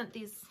she sent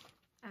these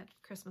at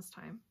Christmas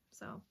time,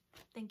 so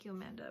thank you,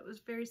 Amanda. It was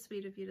very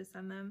sweet of you to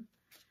send them.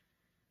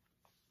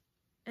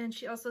 And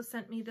she also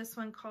sent me this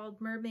one called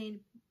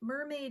Mermaid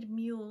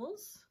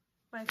Mules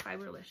by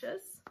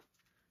Fiberlicious.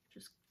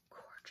 Just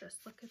gorgeous.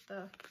 Look at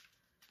the,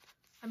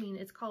 I mean,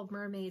 it's called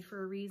Mermaid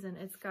for a reason.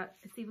 It's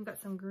even got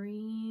some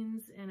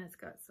greens, and it's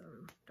got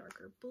some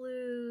darker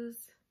blues.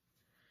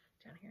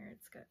 Down here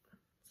it's got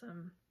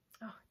some,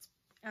 oh, it's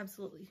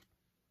absolutely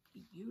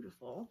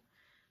beautiful.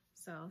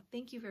 So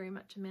thank you very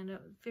much, Amanda.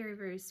 Very,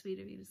 very sweet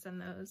of you to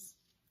send those.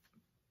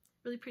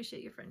 Really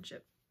appreciate your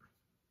friendship.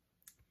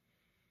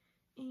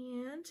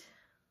 And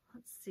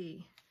let's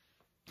see,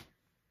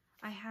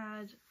 I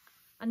had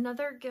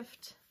another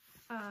gift,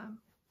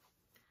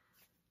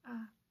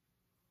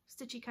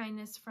 Stitchy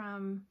Kindness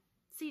from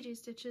CJ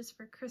Stitches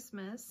for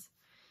Christmas.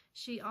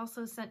 She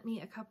also sent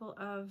me a couple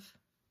of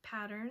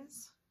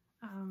patterns.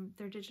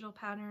 They're digital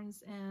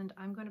patterns, and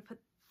I'm going to put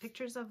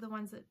pictures of the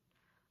ones that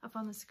up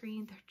on the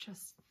screen. They're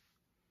just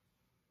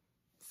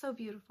so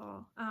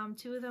beautiful.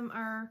 Two of them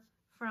are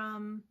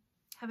from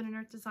Heaven and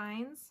Earth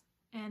Designs,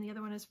 and the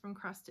other one is from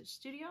Cross Stitch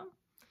Studio.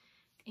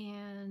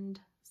 And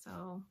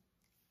so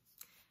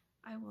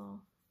I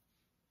will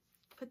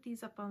put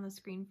these up on the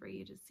screen for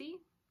you to see.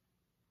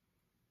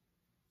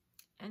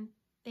 And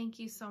thank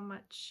you so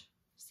much,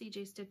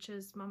 CJ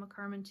Stitches, Mama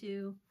Carmen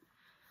too.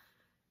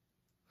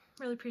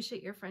 Really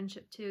appreciate your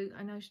friendship too.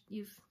 I know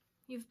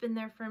you've been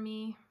there for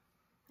me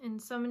in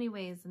so many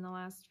ways in the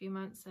last few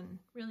months, and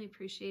really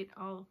appreciate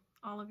all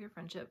of your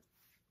friendship.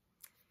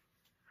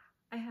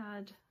 I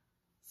had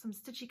some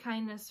Stitchy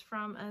Kindness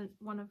from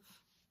one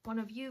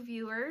of you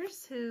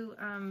viewers who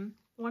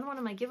won one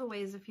of my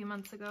giveaways a few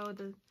months ago,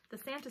 the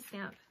Santa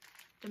Stamp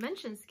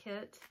Dimensions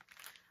kit.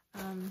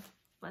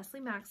 Leslie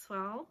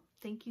Maxwell,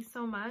 thank you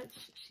so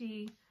much.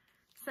 She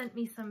sent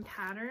me some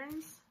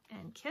patterns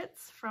and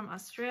kits from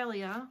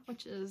Australia,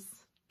 which is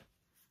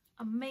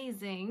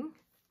amazing.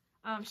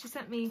 She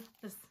sent me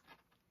this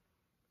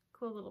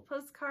cool little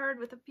postcard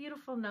with a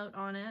beautiful note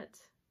on it.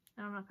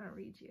 And I'm not going to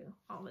read you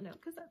all the note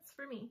because that's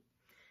for me.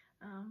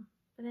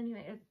 But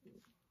anyway, a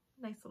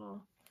nice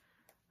little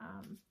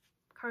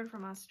card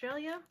from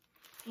Australia,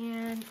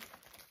 and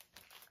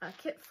a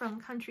kit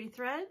from Country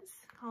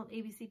Threads called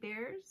ABC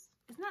Bears.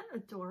 Isn't that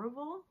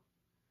adorable?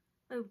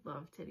 I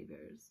love teddy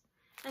bears.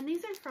 And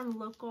these are from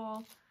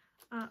local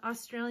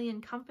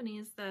Australian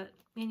companies that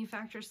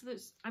manufacture. So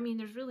there's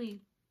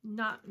really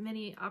not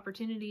many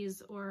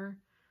opportunities or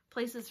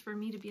places for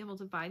me to be able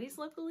to buy these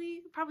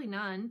locally. Probably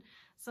none.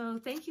 So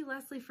thank you,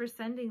 Leslie, for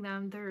sending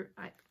them.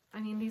 I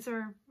mean, these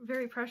are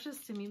very precious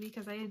to me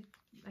because I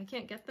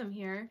can't get them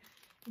here.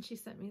 And she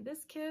sent me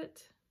this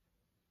kit,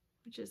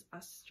 which is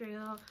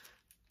Australiana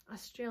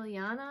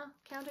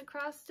counted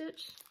cross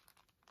stitch.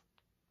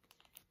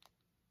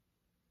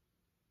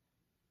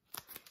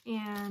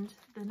 And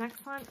the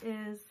next one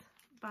is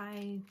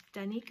by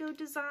Danico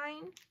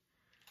Design.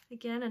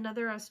 Again,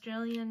 another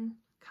Australian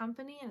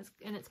company,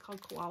 and it's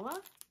called Koala.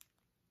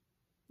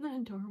 Isn't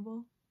that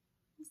adorable?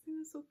 This thing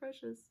is so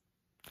precious.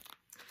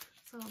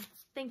 So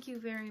thank you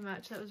very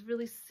much. That was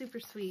really super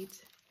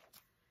sweet.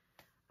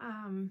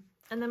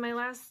 And then my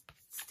last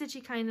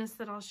Stitchy Kindness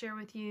that I'll share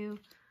with you,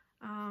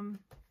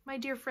 my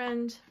dear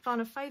friend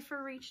Fauna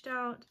Pfeiffer reached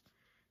out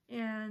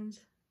and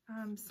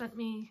sent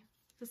me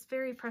this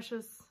very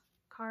precious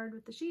card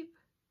with the sheep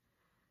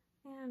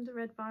and the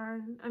red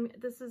barn. I mean,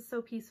 this is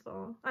so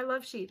peaceful. I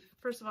love sheep.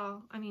 First of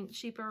all, I mean,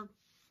 sheep are,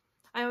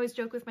 I always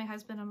joke with my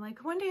husband, I'm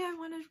like, one day I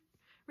want to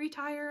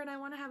retire and I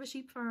want to have a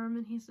sheep farm.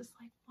 And he's just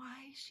like,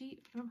 why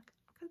sheep? And I'm like,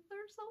 because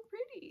they're so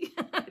pretty.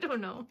 I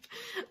don't know.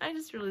 I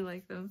just really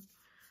like them.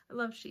 I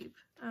love sheep.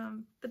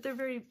 But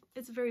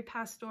it's a very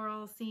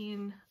pastoral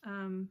scene,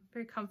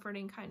 very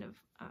comforting kind of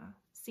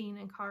scene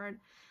and card.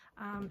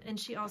 And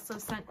she also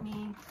sent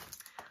me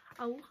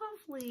a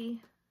lovely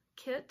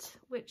kit,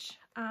 which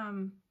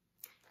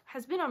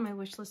has been on my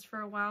wish list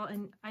for a while,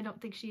 and I don't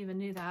think she even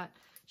knew that.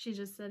 She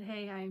just said,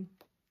 hey, I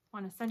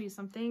want to send you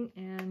something,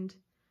 and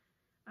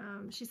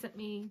she sent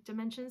me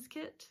Dimensions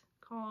kit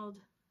called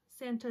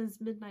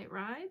Santa's Midnight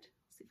Ride.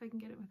 Let's see if I can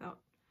get it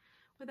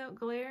without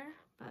glare,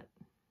 but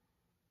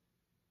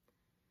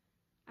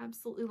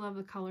absolutely love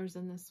the colors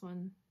in this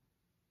one.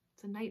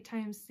 It's a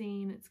nighttime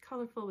scene. It's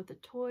colorful with the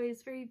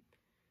toys. Very,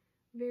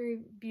 very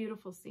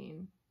beautiful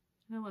scene.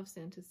 And I love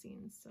Santa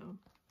scenes, so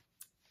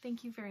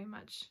thank you very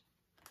much,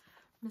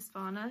 Miss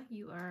Fauna.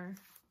 You are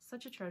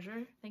such a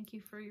treasure. Thank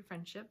you for your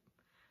friendship,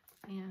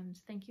 and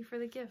thank you for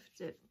the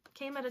gift. It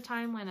came at a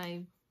time when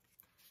I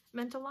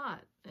meant a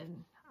lot,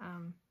 and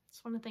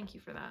just want to thank you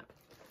for that.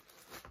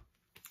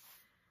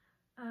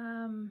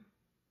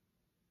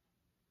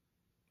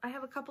 I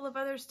have a couple of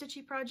other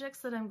stitchy projects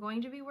that I'm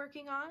going to be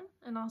working on,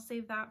 and I'll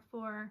save that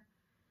for,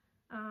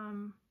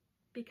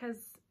 because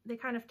they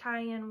kind of tie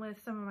in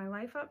with some of my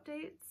life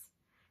updates.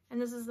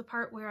 And this is the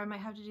part where I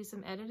might have to do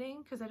some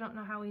editing because I don't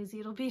know how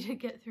easy it'll be to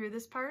get through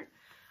this part.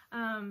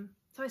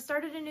 So I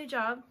started a new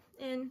job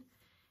in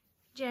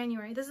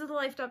January. This is the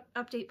life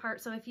update part.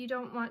 So if you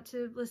don't want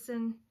to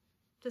listen,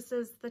 this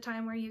is the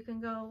time where you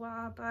can go,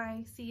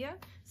 bye, see ya.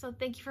 So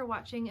thank you for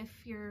watching if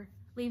you're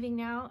leaving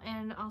now,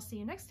 and I'll see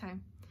you next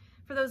time.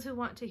 for those who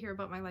want to hear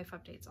about my life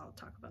updates, I'll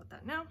talk about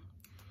that now.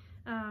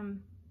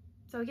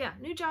 So yeah,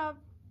 new job,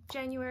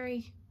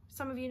 January.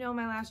 Some of you know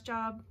my last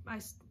job. I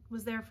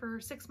was there for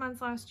 6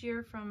 months last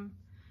year, from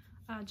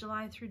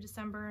July through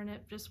December, and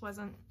it just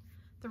wasn't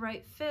the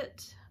right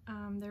fit.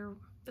 The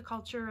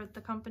culture at the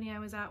company I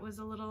was at was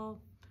a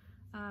little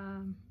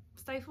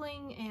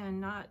stifling and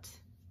not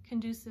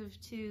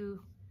conducive to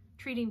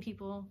treating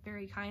people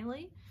very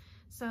kindly.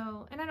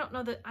 So, and I don't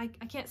know that I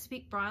can't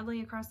speak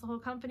broadly across the whole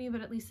company,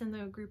 but at least in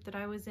the group that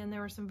I was in, there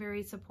were some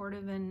very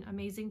supportive and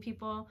amazing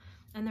people,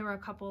 and there were a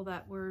couple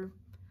that were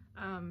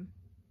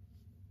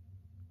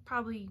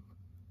probably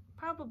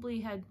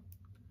had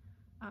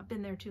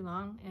been there too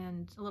long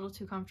and a little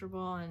too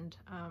comfortable. And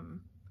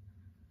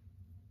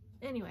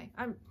anyway,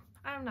 I'm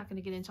not going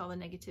to get into all the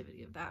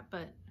negativity of that,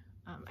 but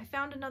I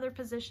found another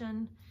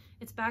position.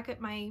 It's back at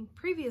my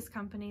previous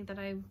company that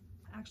I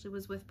actually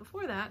was with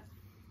before that,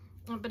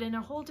 but in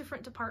a whole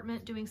different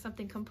department, doing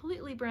something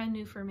completely brand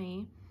new for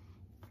me.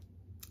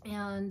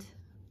 And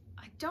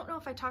I don't know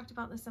if I talked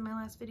about this in my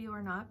last video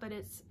or not, but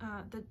it's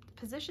the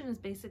position is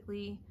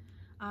basically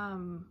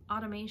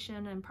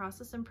automation and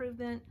process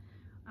improvement.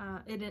 I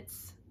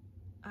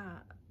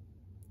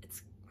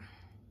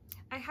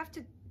have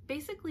to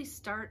basically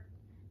start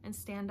and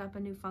stand up a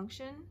new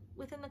function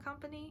within the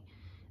company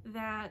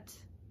that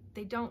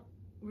they don't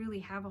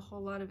really have a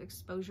whole lot of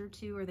exposure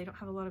to, or they don't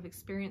have a lot of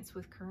experience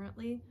with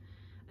currently.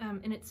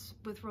 And it's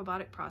with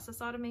robotic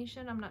process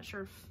automation. I'm not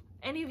sure if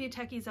any of you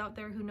techies out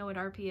there who know what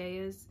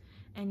RPA is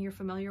and you're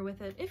familiar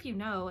with it. If you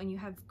know and you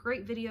have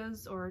great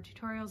videos or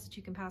tutorials that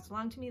you can pass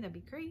along to me, that'd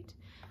be great.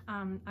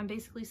 I'm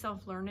basically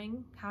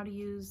self-learning how to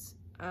use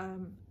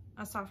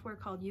a software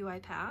called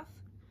UiPath.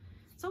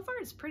 So far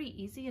it's pretty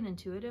easy and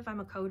intuitive. I'm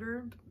a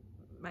coder.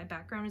 My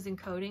background is in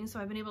coding, so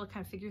I've been able to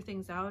kind of figure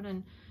things out,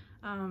 and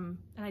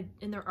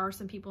there are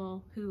some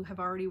people who have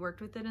already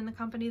worked with it in the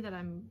company that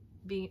I'm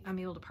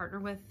able to partner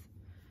with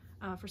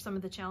for some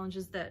of the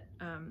challenges that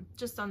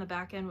just on the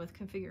back end with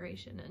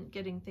configuration and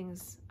getting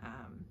things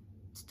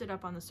stood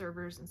up on the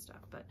servers and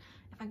stuff. But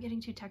if I'm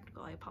getting too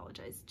technical, I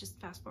apologize. Just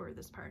fast forward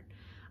this part.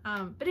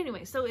 But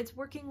anyway, so it's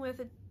working with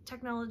a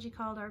technology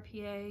called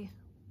RPA,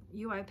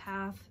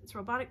 UiPath. It's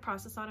robotic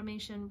process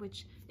automation,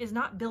 which is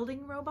not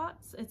building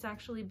robots. It's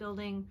actually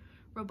building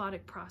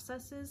robotic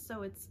processes.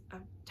 So it's a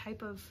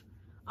type of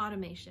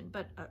automation,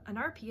 but an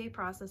RPA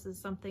process is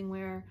something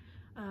where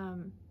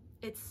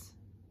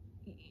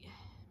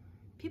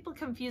people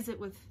confuse it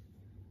with,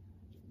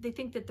 they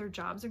think that their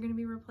jobs are going to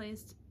be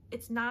replaced.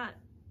 It's not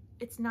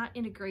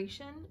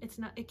integration.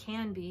 It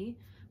can be,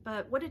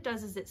 but what it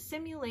does is it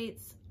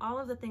simulates all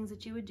of the things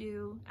that you would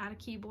do at a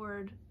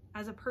keyboard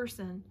as a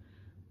person.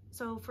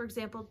 So for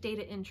example,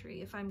 data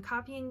entry. If I'm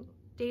copying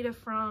data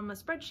from a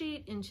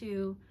spreadsheet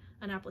into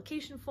an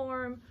application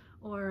form,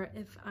 or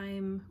if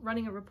I'm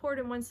running a report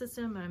in one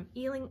system and I'm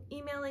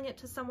emailing it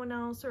to someone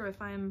else, or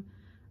if I'm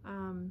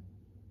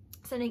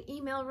sending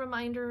email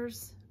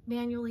reminders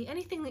manually,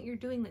 anything that you're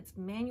doing that's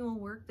manual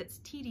work, that's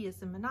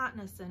tedious and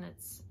monotonous, and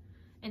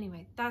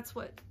that's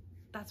what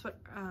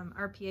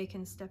RPA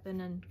can step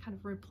in and kind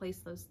of replace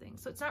those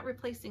things. So it's not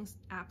replacing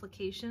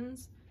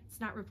applications, it's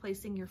not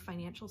replacing your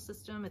financial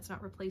system, it's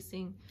not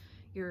replacing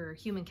your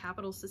human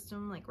capital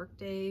system like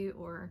Workday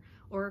or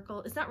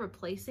Oracle. It's not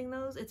replacing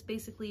those. It's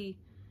basically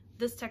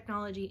this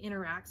technology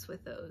interacts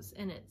with those,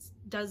 and it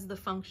does the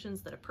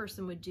functions that a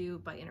person would do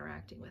by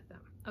interacting with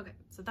them. Okay,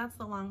 so that's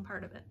the long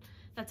part of it.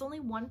 That's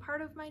only one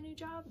part of my new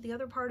job. The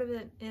other part of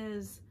it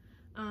is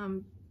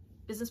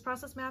business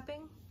process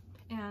mapping.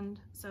 And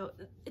so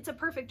it's a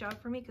perfect job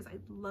for me because I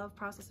love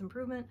process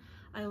improvement.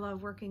 I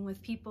love working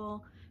with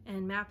people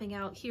and mapping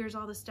out, here's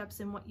all the steps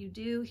in what you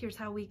do, here's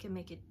how we can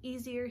make it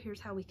easier,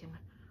 here's how we can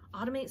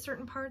automate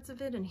certain parts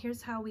of it, and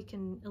here's how we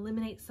can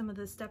eliminate some of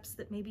the steps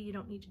that maybe you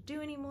don't need to do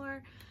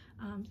anymore.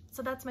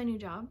 So that's my new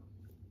job.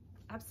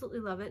 Absolutely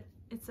love it.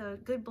 It's a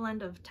good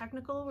blend of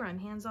technical, where I'm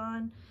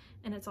hands-on,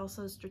 and it's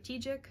also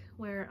strategic,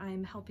 where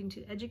I'm helping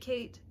to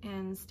educate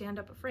and stand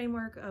up a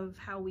framework of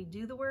how we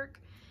do the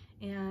work.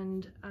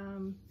 And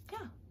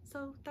yeah,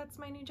 so that's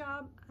my new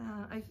job.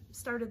 I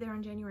started there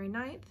on January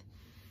 9th,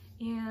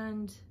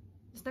 and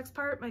this next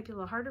part might be a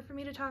little harder for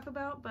me to talk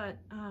about, but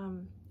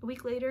a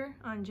week later,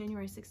 on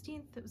January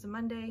 16th, it was a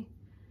Monday,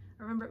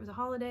 I remember it was a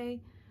holiday,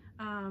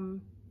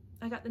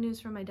 I got the news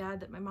from my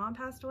dad that my mom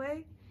passed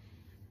away.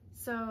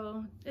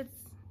 So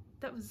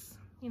that was,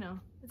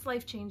 it's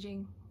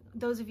life-changing.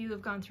 Those of you who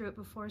have gone through it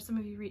before, some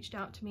of you reached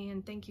out to me,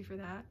 and thank you for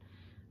that.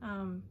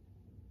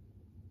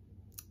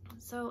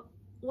 So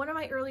one of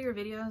my earlier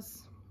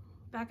videos,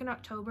 back in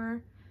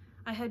October,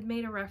 I had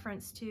made a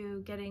reference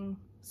to getting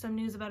some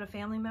news about a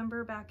family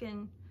member back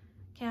in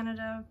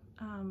Canada.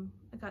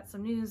 I got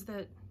some news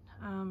that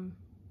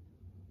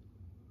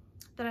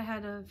I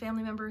had a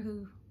family member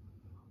who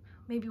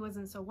maybe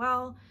wasn't so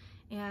well,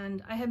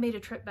 and I had made a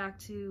trip back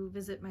to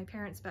visit my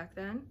parents back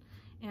then,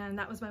 and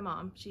that was my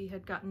mom. She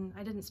had gotten,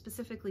 I didn't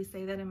specifically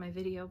say that in my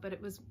video, but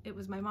it was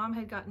my mom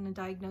had gotten a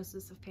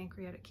diagnosis of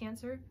pancreatic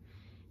cancer,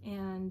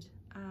 and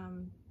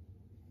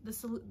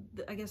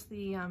I guess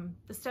the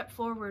step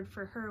forward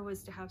for her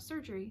was to have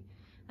surgery,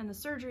 and the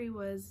surgery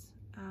was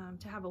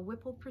to have a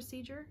Whipple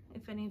procedure.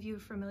 If any of you are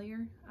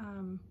familiar,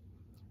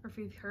 or if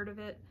you've heard of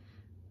it.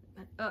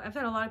 I've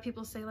had a lot of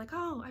people say like,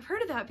 oh, I've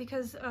heard of that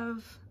because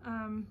of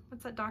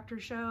what's that doctor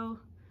show,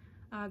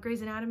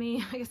 Grey's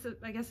Anatomy.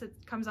 I guess it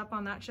comes up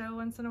on that show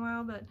once in a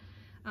while. But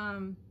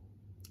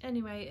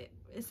anyway,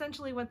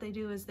 essentially what they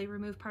do is they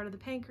remove part of the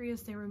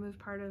pancreas, they remove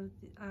part of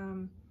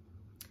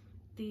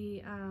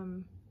the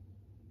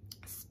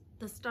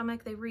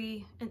stomach,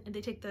 and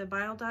they take the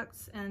bile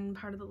ducts and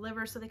part of the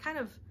liver, so they kind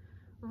of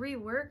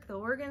rework the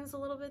organs a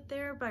little bit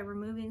there by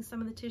removing some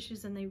of the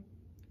tissues, and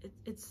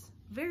it's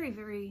very,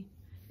 very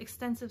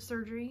extensive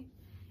surgery,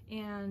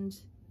 and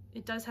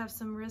it does have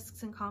some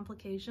risks and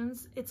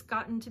complications. It's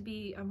gotten to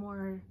be a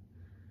more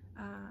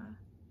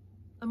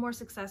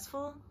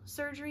successful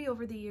surgery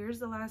over the years.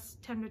 The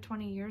last 10 to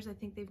 20 years, I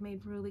think they've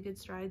made really good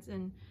strides,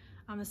 and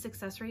the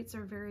success rates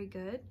are very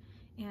good,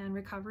 and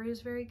recovery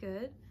is very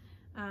good.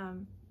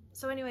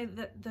 So anyway,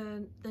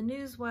 the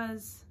news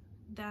was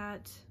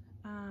that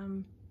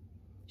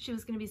she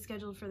was going to be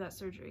scheduled for that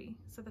surgery.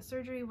 So the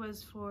surgery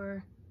was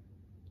for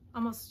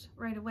almost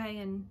right away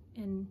in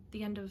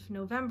the end of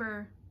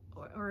November,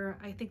 or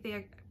I think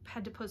they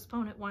had to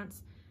postpone it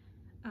once,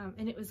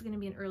 and it was going to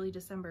be in early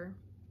December.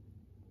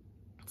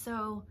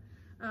 So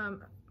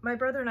my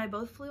brother and I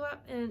both flew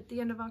up at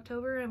the end of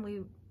October, and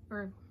is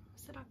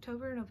it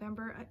October,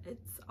 November?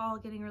 It's all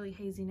getting really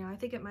hazy now. I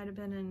think it might have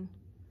been in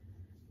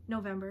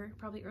November,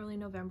 probably early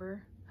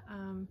November.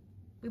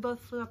 We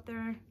both flew up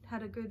there,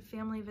 had a good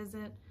family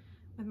visit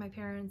with my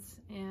parents,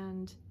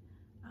 and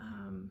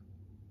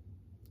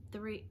the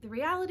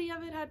reality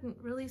of it hadn't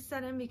really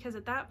set in, because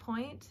at that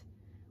point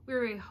we were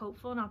very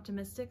hopeful and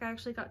optimistic. I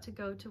actually got to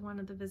go to one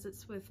of the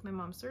visits with my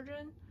mom's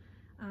surgeon,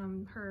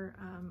 her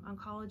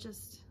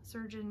oncologist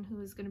surgeon who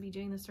was going to be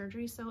doing the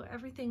surgery. So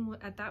everything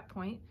at that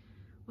point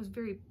was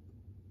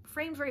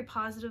framed very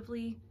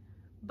positively,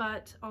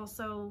 but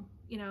also,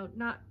 you know,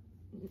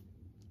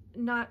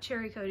 not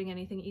cherry coating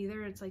anything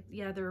either. It's like,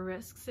 yeah, there are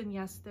risks, and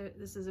yes,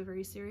 this is a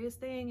very serious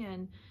thing,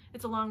 and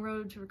it's a long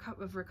road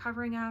of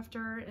recovering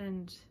after,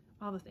 and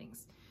all the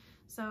things.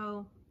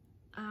 So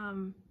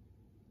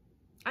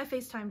I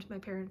FaceTimed my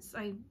parents.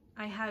 I've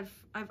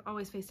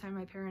always FaceTimed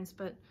my parents,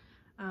 but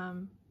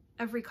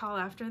every call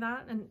after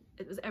that, and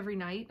it was every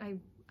night, I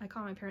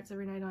call my parents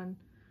every night on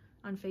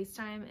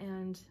FaceTime,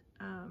 and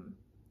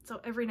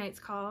so every night's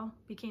call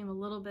became a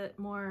little bit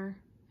more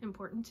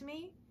important to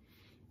me,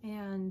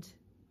 and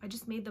I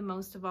just made the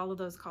most of all of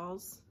those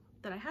calls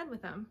that I had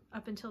with them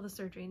up until the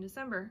surgery in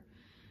December.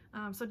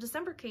 So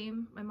December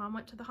came, my mom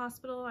went to the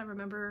hospital. I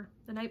remember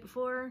the night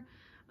before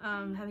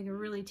having a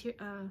really good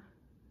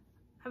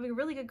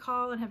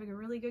call and having a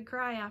really good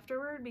cry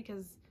afterward,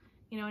 because,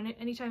 you know,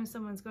 anytime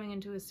someone's going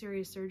into a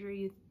serious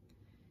surgery,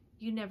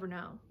 you never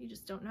know. You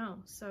just don't know.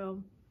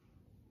 So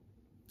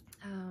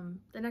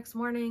the next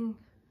morning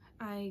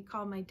I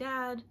called my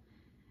dad,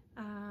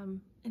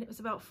 and it was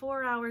about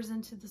 4 hours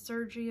into the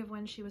surgery of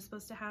when she was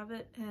supposed to have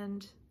it,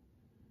 and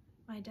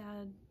my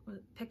dad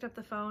picked up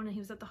the phone, and he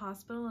was at the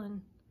hospital,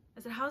 and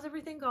I said, how's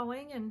everything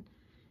going?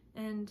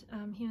 And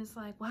he was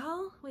like,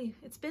 well,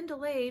 it's been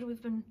delayed.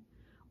 We've been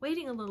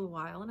waiting a little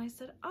while. And I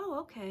said, oh,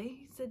 okay.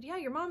 He said, yeah,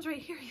 your mom's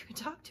right here. You can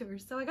talk to her.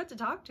 So I got to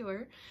talk to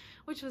her,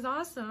 which was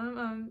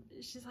awesome.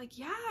 She's like,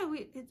 yeah,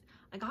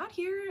 I got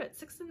here at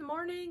 6 in the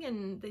morning,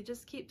 and they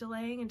just keep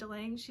delaying and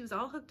delaying. She was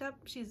all hooked up.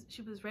 She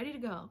was ready to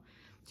go.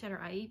 She had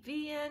her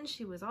IEP in.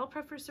 She was all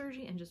prepped for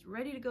surgery and just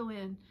ready to go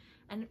in.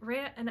 And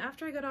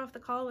after I got off the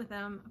call with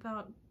them,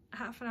 about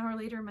half an hour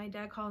later, my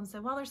dad called and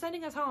said, well, they're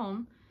sending us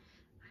home.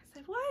 I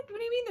said, what do you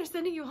mean they're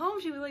sending you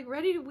home? She was like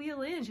ready to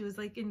wheel in. She was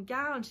like in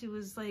gown. She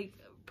was like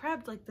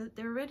prepped, like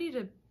they're ready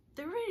to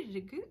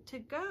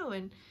go.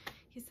 And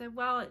he said,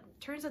 well, it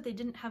turns out they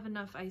didn't have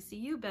enough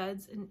ICU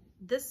beds, and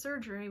this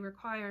surgery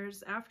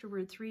requires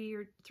afterward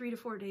 3 to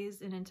 4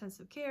 days in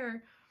intensive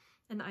care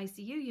in the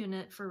ICU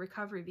unit for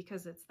recovery,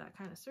 because it's that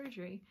kind of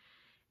surgery.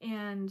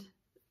 And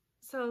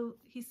so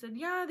he said,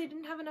 yeah, they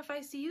didn't have enough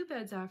ICU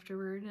beds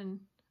afterward,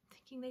 and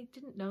thinking they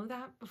didn't know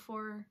that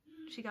before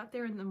she got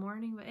there in the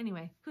morning. But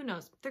anyway, who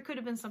knows? There could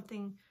have been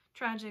something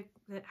tragic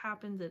that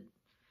happened, that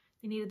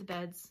they needed the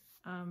beds.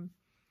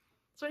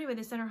 So anyway,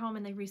 they sent her home,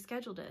 and they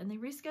rescheduled it, and they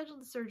rescheduled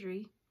the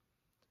surgery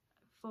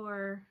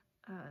for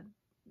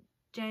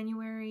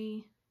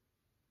January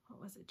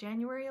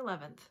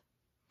 11th.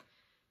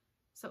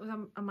 So it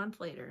was a month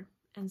later.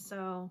 And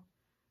so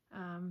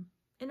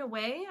in a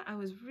way, I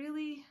was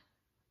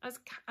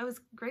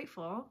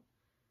grateful.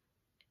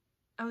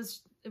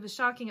 It was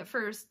shocking at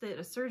first that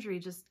a surgery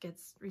just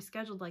gets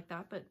rescheduled like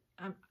that, but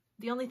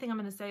the only thing I'm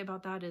going to say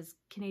about that is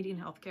Canadian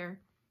healthcare.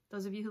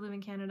 Those of you who live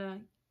in Canada,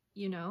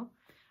 you know,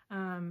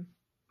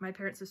 my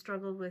parents have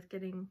struggled with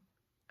getting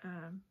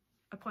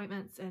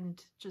appointments,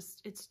 and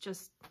it's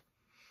just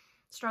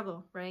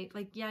struggle, right?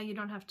 Like, yeah, you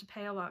don't have to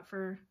pay a lot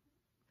for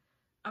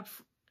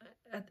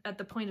at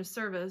the point of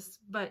service,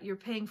 but you're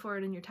paying for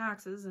it in your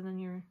taxes, and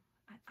then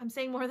I'm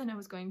saying more than I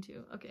was going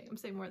to. Okay, I'm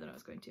saying more than I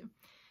was going to.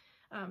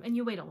 And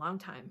you wait a long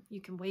time.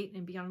 You can wait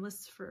and be on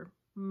lists for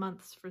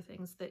months for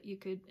things that you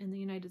could, in the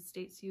United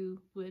States,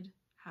 you would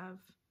have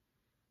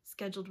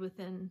scheduled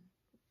within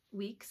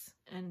weeks,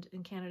 and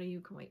in Canada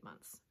you can wait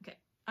months. Okay,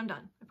 I'm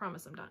done. I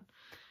promise I'm done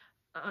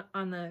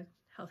on the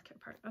healthcare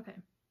part. Okay.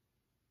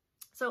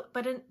 So,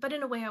 but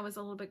in a way I was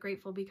a little bit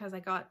grateful because I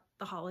got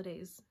the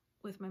holidays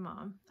with my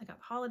mom. I got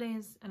the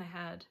holidays and I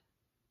had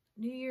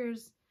New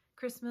Year's,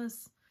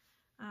 Christmas.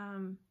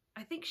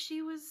 I think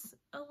she was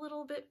a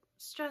little bit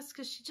stressed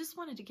because she just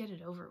wanted to get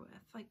it over with,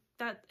 like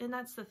that. And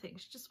that's the thing.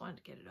 She just wanted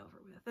to get it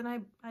over with. And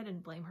I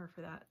didn't blame her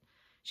for that.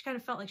 She kind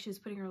of felt like she was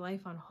putting her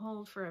life on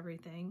hold for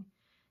everything.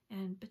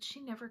 But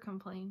she never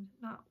complained,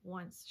 not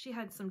once. She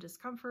had some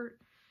discomfort.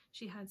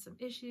 She had some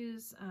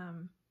issues.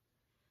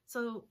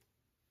 So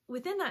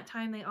within that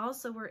time, they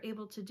also were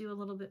able to do a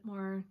little bit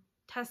more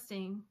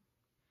testing.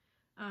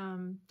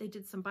 They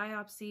did some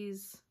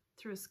biopsies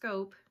through a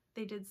scope.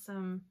 They did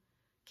some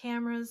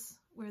cameras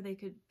where they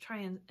could try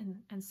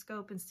and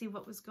scope and see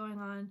what was going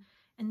on.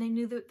 And they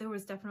knew that there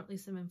was definitely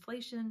some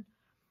inflation.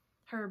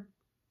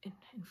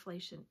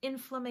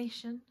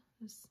 Inflammation.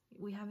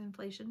 We have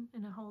inflation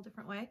in a whole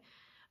different way.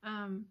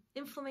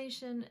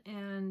 Inflammation,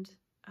 and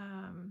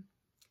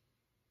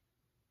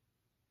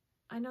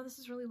I know this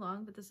is really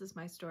long, but this is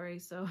my story.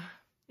 So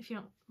if you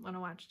don't want to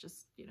watch,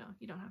 just, you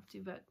don't have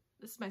to, but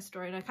this is my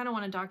story. And I kind of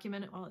want to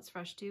document it while it's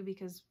fresh too,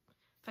 because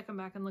if I come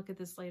back and look at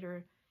this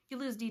later, you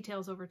lose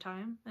details over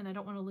time, and I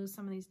don't want to lose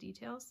some of these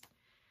details.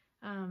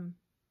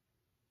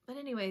 But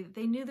anyway,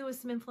 they knew there was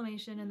some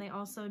inflammation, and they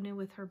also knew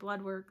with her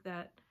blood work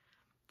that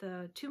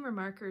the tumor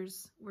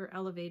markers were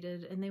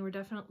elevated, and they were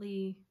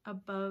definitely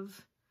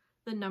above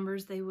the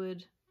numbers they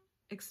would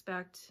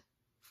expect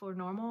for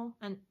normal.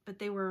 But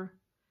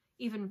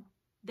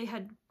they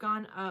had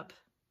gone up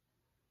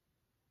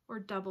or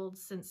doubled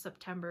since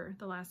September,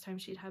 the last time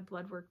she'd had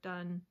blood work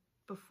done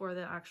before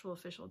the actual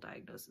official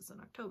diagnosis in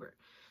October.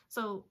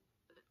 So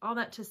all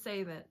that to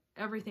say that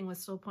everything was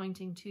still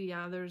pointing to,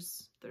 yeah,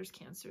 there's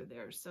cancer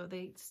there. So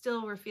they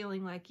still were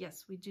feeling like,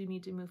 yes, we do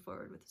need to move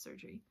forward with the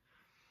surgery.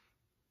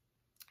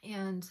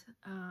 And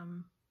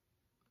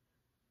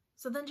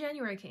so then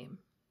January came,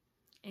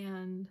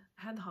 and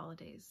I had the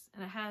holidays,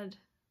 and I had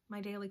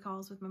my daily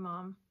calls with my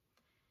mom,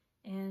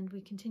 and we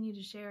continued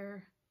to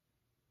share.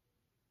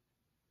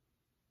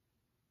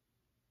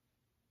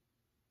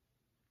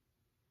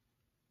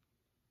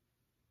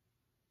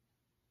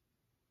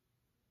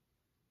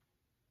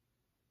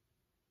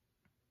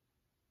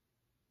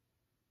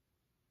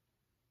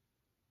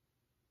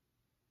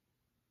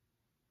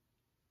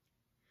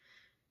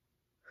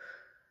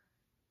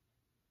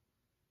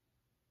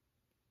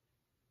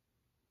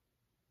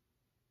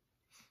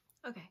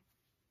 Okay,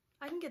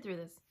 I can get through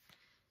this.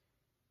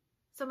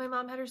 So my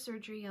mom had her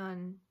surgery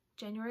on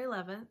January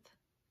 11th,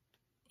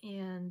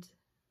 and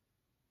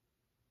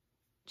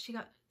she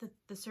got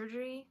the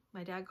surgery.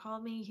 My dad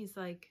called me. He's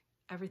like,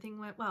 everything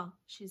went well.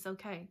 She's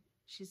okay.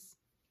 She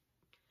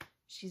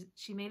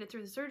made it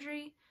through the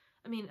surgery.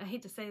 I mean, I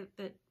hate to say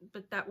that,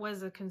 but that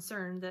was a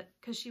concern, that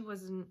because she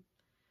wasn't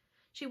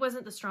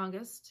the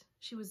strongest.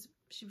 She's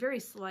very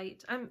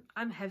slight.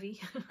 I'm heavy.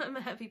 I'm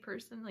a heavy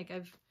person. Like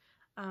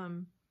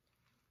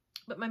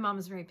but my mom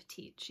is very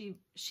petite.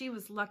 She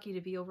was lucky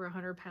to be over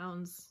 100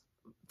 pounds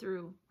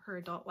through her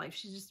adult life.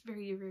 She's just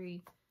very,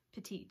 very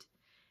petite.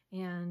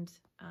 And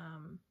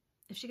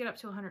if she got up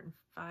to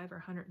 105 or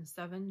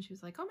 107, she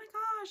was like, oh my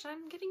gosh,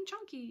 I'm getting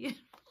chunky.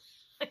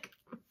 Like,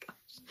 oh my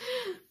gosh.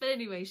 But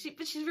anyway,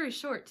 she's very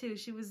short too.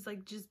 She was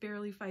like just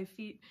barely 5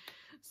 feet.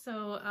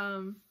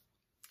 So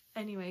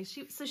anyway,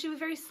 she was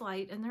very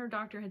slight, and her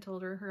doctor had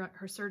told her,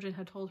 her surgeon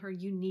had told her,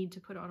 you need to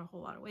put on a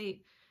whole lot of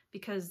weight,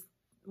 because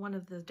one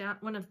of the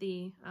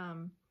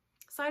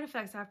side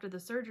effects after the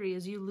surgery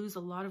is you lose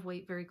a lot of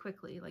weight very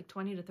quickly, like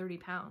 20 to 30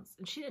 pounds.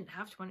 And she didn't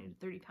have 20 to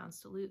 30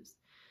 pounds to lose.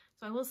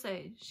 So I will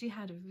say she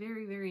had a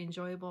very, very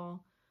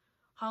enjoyable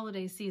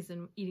holiday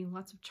season, eating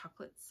lots of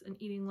chocolates and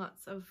eating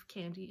lots of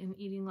candy and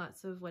eating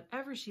lots of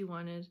whatever she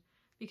wanted,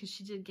 because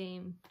she didn't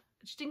gain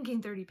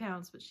 30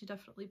 pounds, but she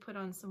definitely put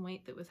on some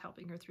weight that was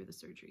helping her through the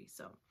surgery.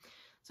 So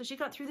she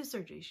got through the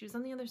surgery. She was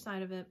on the other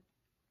side of it.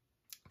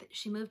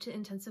 She moved to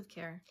intensive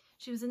care.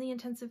 She was in the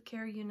intensive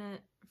care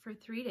unit for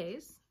 3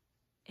 days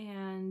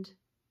and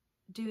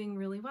doing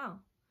really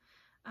well.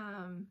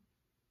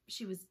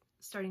 She was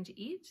starting to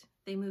eat.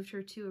 They moved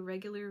her to a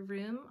regular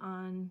room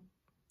on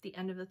the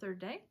end of the 3rd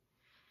day,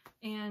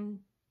 and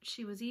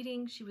she was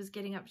eating. She was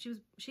getting up.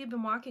 She had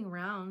been walking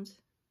around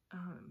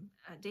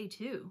at day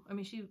 2. I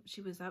mean,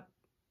 she was up.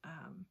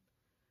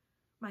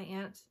 My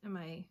aunt and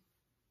my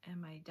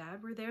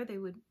dad were there. They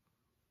would,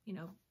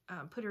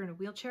 put her in a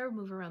wheelchair,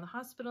 move her around the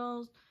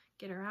hospital,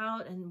 get her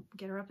out and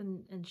get her up,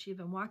 and she'd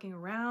been walking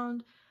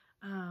around.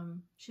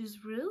 She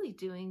was really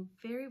doing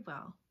very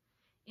well.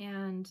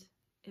 And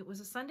it was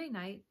a Sunday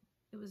night.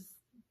 It was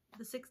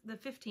the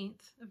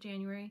 15th of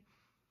January.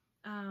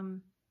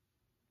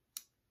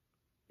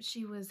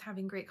 She was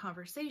having great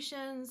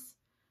conversations.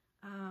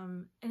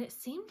 And it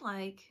seemed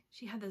like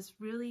she had this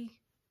really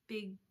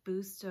big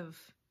boost of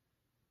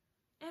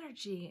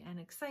energy and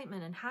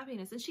excitement and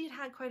happiness. And she had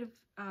had quite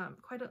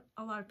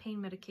a lot of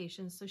pain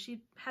medications, so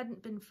she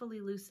hadn't been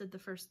fully lucid the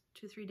first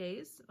 2-3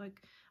 days.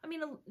 Like, I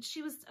mean,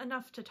 she was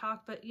enough to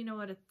talk, but you know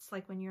what it's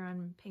like when you're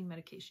on pain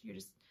medication. You're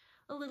just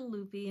a little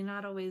loopy and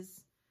not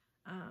always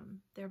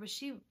there. But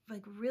she,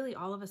 like, really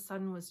all of a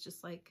sudden was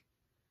just like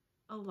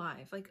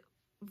alive, like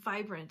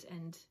vibrant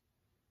and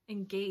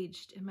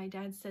engaged. And my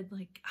dad said,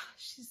 like,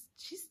 she's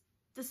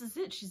this is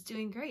it. She's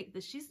doing great.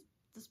 She's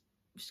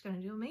going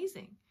to do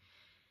amazing.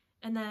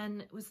 And then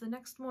it was the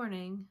next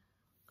morning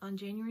on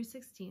January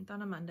 16th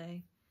on a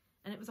Monday,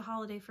 and it was a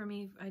holiday for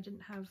me. I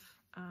didn't have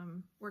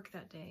work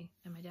that day,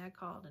 and my dad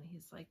called and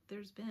he's like,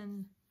 there's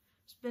been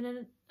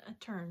a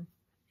turn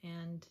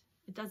and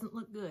it doesn't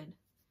look good.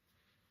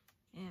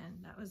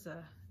 And that was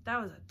a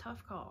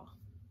tough call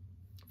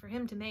for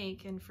him to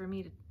make and for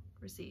me to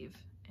receive.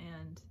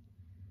 And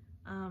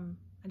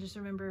I just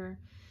remember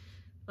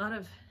a lot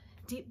of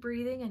deep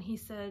breathing, and he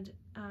said,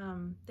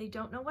 they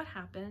don't know what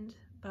happened,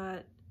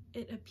 but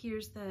it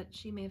appears that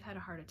she may have had a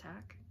heart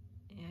attack.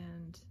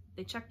 And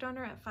they checked on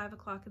her at 5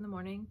 o'clock in the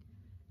morning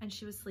and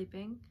she was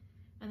sleeping,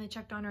 and they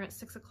checked on her at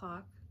 6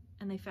 o'clock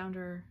and they found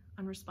her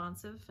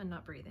unresponsive and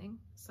not breathing.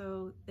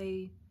 So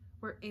they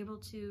were able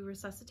to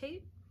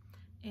resuscitate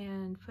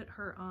and put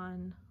her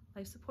on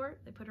life support.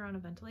 They put her on a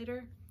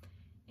ventilator,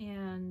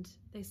 and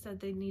they said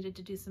they needed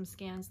to do some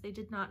scans. They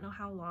did not know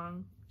how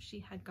long she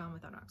had gone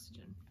without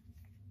oxygen.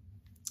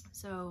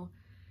 So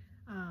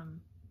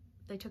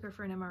they took her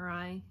for an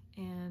MRI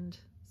and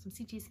some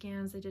CT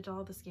scans. They did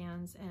all the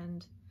scans,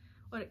 and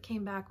what it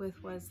came back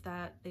with was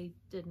that they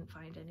didn't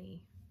find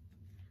any,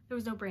 there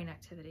was no brain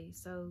activity,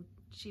 so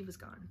she was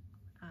gone.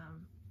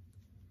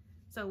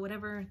 So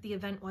whatever the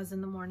event was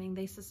in the morning,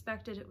 they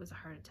suspected it was a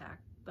heart attack,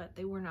 but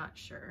they were not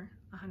sure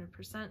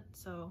 100%.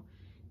 So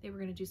they were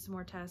going to do some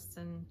more tests.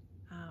 And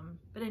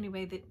but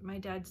anyway, my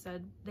dad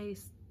said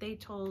they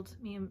told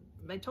me,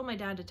 I told my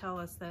dad to tell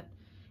us that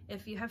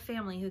if you have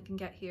family who can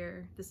get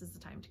here, this is the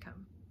time to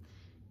come.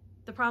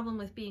 The problem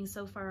with being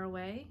so far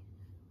away,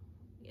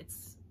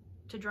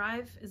 to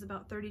drive is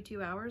about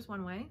 32 hours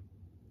one way.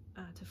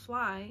 To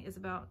fly is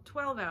about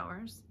 12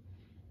 hours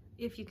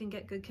if you can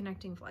get good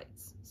connecting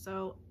flights.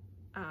 So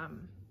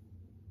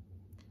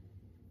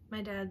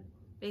my dad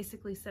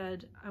basically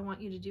said, I want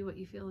you to do what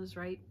you feel is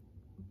right,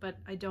 but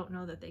I don't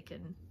know that they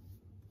can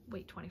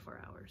wait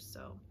 24 hours.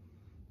 So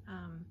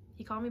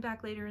he called me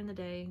back later in the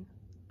day,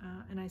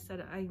 and I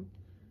said,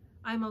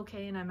 I'm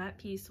okay and I'm at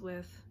peace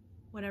with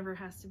whatever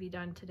has to be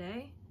done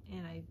today,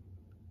 and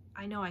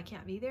I know I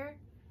can't be there.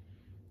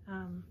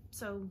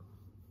 So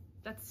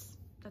that's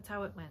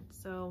how it went.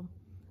 So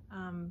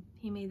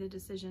he made the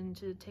decision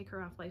to take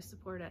her off life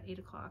support at 8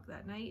 o'clock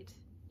that night,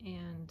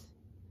 and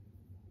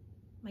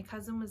my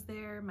cousin was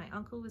there, my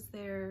uncle was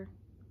there,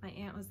 my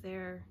aunt was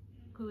there,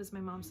 who was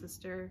my mom's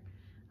sister.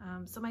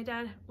 So my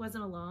dad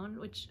wasn't alone,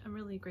 which I'm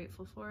really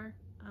grateful for.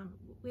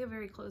 We have a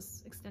very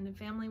close extended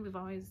family. We've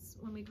always,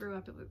 when we grew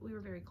up, we were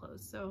very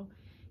close. So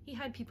he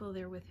had people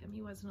there with him.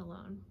 He wasn't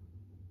alone.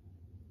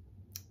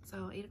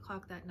 So 8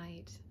 o'clock that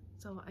night.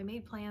 So I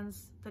made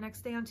plans. The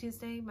next day on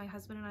Tuesday, my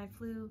husband and I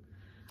flew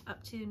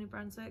up to New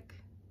Brunswick.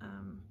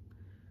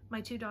 My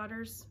 2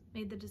 daughters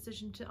made the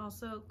decision to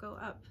also go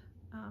up.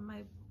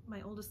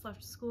 My oldest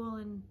left school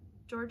in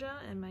Georgia,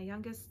 and my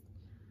youngest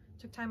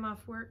took time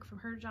off work from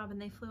her job,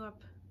 and they flew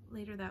up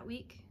later that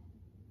week.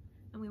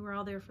 And we were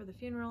all there for the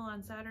funeral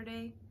on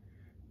Saturday,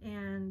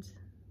 and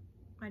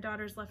my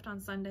daughters left on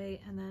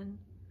Sunday, and then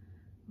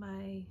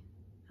my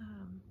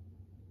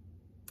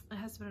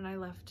husband and I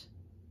left.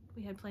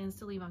 We had plans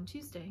to leave on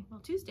Tuesday. Well,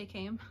 Tuesday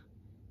came,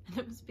 and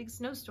it was a big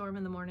snowstorm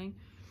in the morning,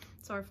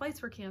 so our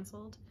flights were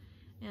canceled,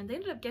 and they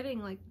ended up getting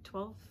like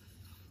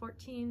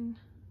 14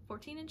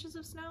 inches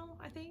of snow,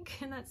 I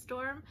think, in that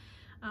storm.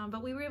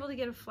 But we were able to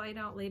get a flight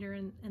out later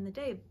in the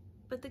day.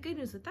 But the good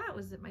news with that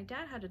was that my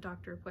dad had a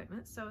doctor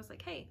appointment, so I was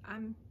like, hey,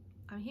 I'm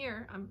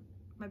here.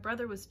 My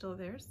brother was still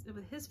there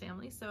with his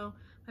family, so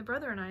my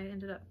brother and I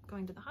ended up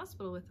going to the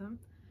hospital with him.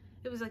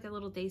 It was like a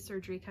little day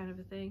surgery kind of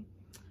a thing.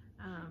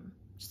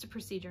 Just a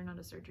procedure, not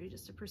a surgery,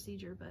 just a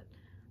procedure. But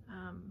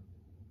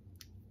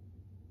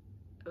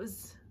it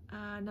was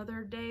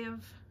another day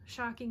of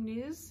shocking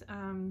news.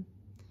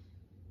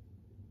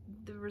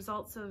 The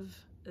results of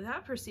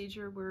that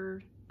procedure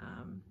were,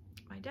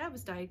 my dad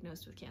was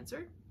diagnosed with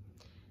cancer.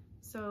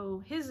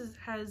 So his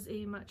has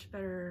a much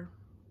better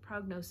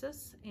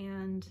prognosis,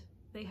 and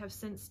they have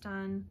since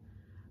done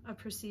a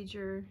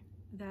procedure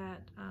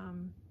that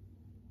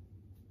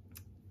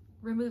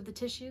removed the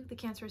tissue, the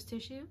cancerous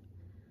tissue,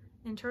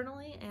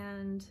 internally,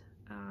 and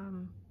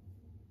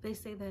they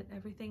say that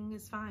everything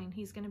is fine.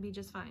 He's going to be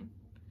just fine.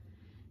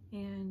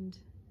 And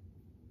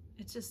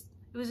it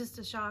was just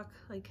a shock.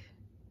 Like,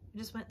 I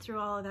just went through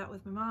all of that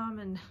with my mom,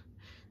 and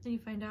then you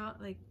find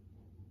out, like,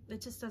 it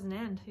just doesn't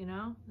end, you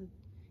know?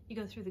 You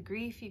go through the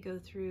grief, you go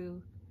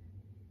through,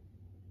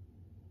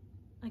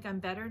 like, I'm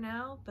better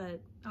now,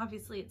 but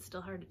obviously it's still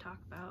hard to talk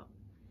about.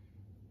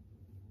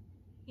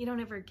 You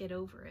don't ever get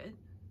over it.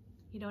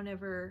 You don't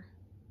ever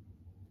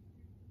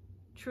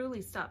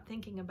truly stop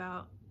thinking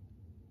about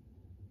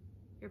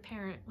your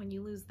parent when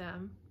you lose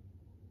them.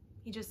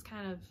 You just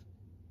kind of,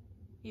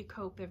 you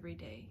cope every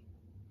day.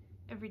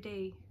 Every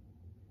day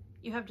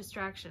you have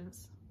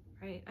distractions,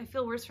 right? I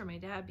feel worse for my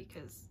dad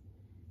because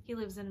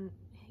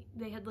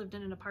they had lived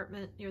in an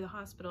apartment near the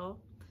hospital,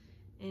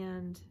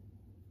 and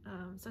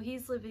so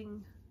he's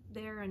living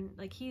there, and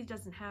like he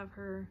doesn't have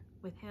her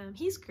with him.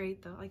 He's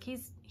great though, like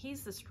he's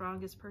the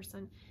strongest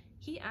person.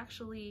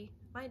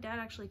 My dad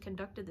actually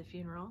conducted the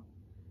funeral.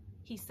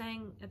 He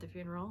sang at the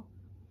funeral,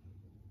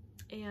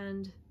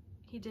 and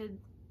he did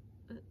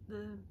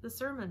the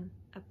sermon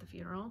at the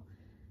funeral.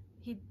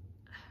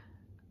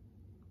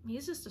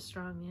 He's just a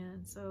strong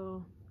man.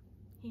 So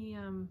he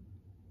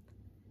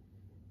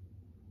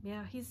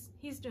yeah,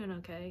 he's doing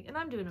okay, and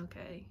I'm doing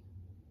okay.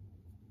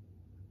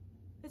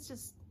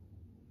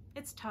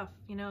 It's tough,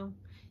 you know.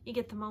 You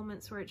get the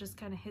moments where it just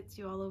kind of hits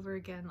you all over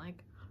again,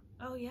 like,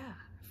 oh yeah,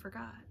 I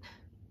forgot.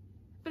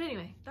 But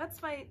anyway,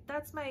 that's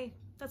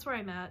where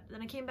I'm at.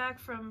 Then I came back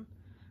from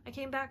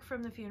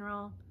the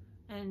funeral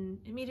and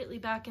immediately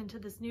back into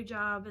this new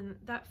job, and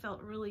that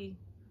felt really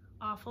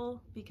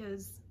awful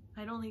because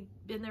I'd only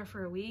been there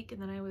for a week,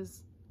 and then I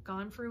was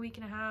gone for a week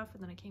and a half,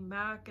 and then I came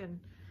back, and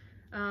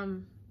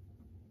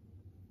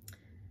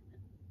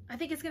I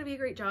think it's gonna be a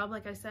great job.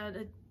 Like I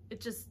said, it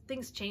just,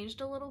 things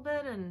changed a little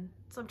bit, and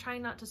so I'm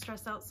trying not to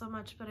stress out so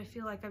much, but I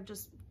feel like I've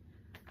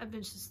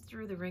been just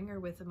through the ringer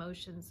with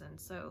emotions,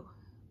 and so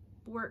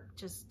work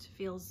just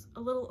feels a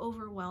little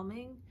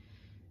overwhelming.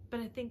 But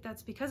I think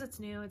that's because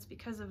it's new. It's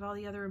because of all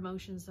the other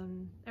emotions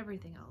and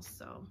everything else.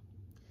 So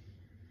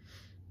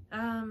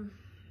and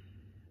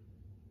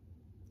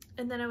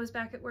then I was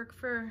back at work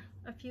for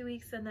a few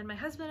weeks, and then my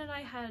husband and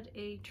I had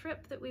a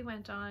trip that we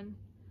went on.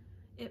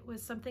 It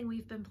was something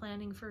we've been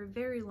planning for a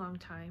very long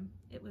time.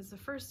 It was the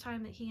first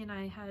time that he and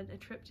I had a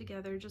trip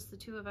together, just the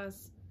two of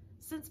us,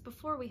 since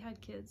before we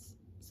had kids.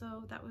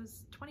 So that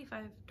was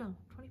 25, no,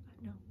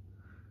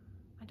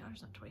 my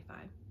daughter's not 25.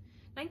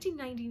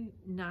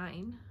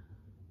 1999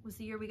 was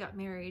the year we got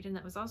married, and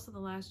that was also the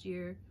last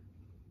year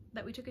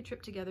that we took a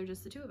trip together,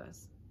 just the two of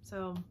us.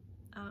 So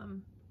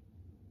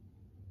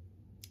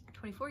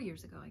 24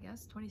 years ago, I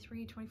guess, 24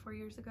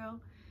 years ago.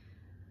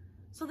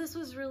 So this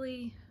was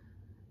really,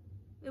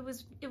 it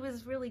was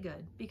really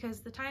good,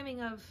 because the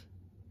timing of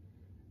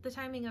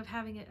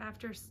having it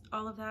after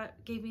all of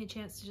that gave me a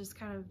chance to just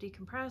kind of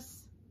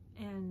decompress.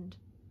 And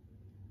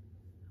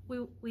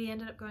we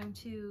ended up going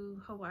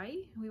to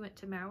Hawaii. We went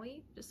to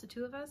Maui, just the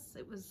two of us.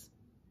 It was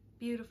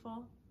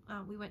beautiful.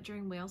 We went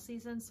during whale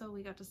season, so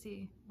we got to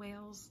see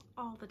whales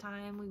all the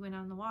time. We went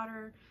on the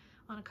water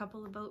on a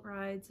couple of boat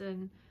rides,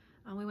 and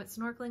we went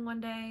snorkeling one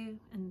day,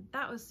 and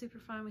that was super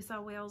fun. We saw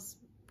whales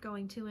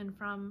going to and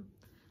from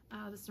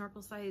the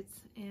snorkel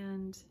sites,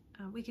 and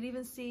we could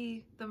even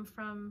see them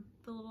from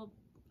the little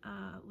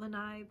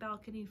lanai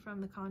balcony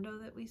from the condo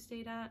that we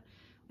stayed at.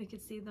 We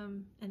could see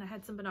them, and I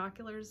had some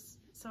binoculars,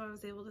 so I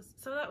was able to,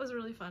 so that was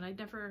really fun. I'd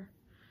never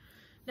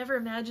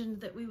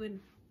imagined that we would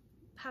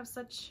have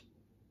such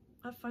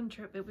a fun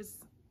trip. It was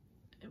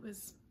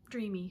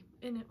dreamy,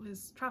 and it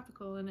was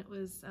tropical, and it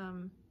was,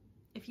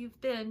 if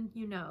you've been,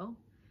 you know,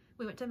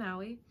 we went to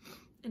Maui,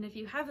 and if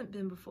you haven't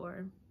been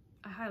before,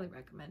 I highly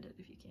recommend it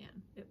if you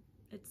can.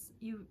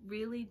 You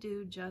really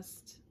do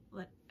just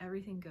let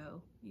everything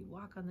go. You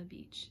walk on the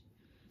beach.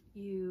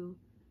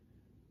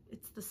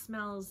 It's the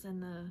smells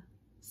and the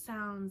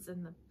sounds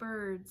and the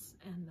birds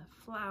and the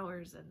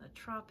flowers and the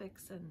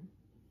tropics, and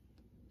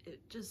it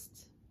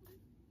was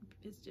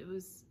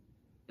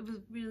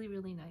really,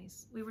 really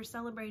nice. We were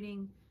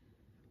celebrating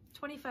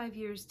 25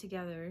 years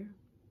together.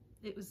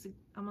 It was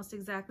almost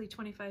exactly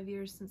 25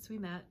 years since we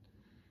met,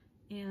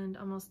 and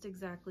almost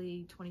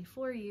exactly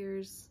 24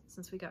 years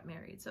since we got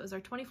married. So it was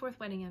our 24th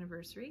wedding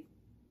anniversary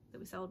that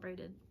we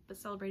celebrated, but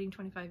celebrating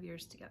 25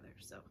 years together.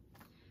 So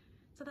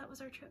that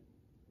was our trip.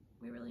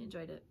 We really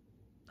enjoyed it.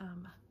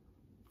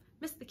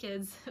 Missed the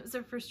kids. It was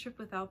our first trip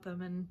without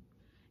them, and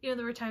you know,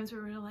 there were times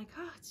where we were like,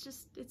 oh,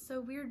 it's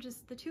so weird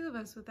just the two of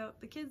us without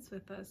the kids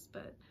with us,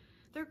 but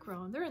they're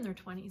grown. They're in their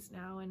 20s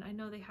now, and I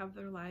know they have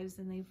their lives,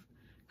 and they've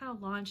kind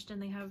of launched,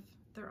 and they have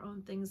their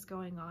own things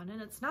going on.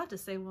 And it's not to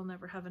say we'll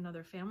never have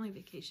another family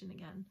vacation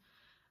again,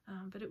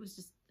 but it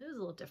was a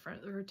little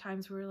different. There were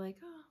times where we were like,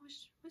 oh, I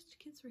wish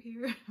the kids were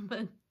here,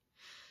 but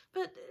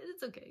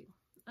it's okay.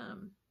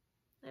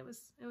 It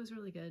was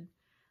really good.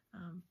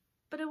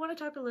 But I want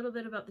to talk a little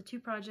bit about the two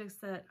projects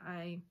that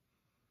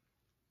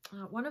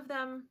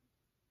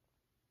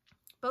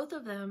both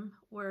of them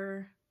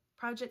were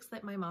projects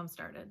that my mom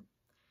started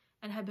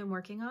and had been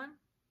working on.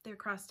 They're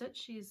cross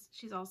stitch.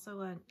 She's also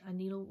a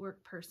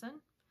needlework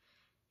person,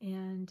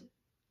 and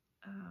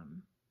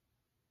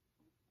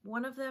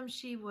one of them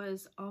she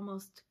was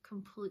almost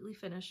completely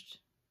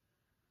finished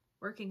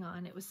working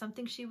on. It was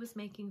something she was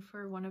making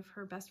for one of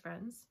her best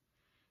friends,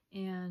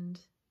 and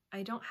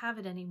I don't have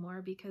it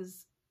anymore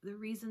because the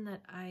reason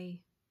that I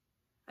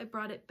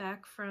brought it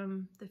back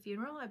from the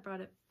funeral,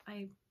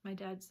 my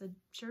dad said,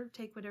 sure,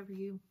 take whatever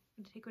you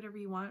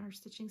want, her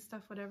stitching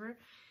stuff, whatever.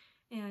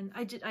 And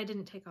I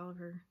didn't take all of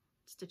her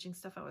stitching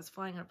stuff. I was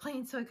flying on a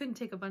plane, so I couldn't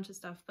take a bunch of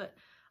stuff, but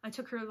I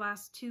took her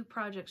last 2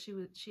 projects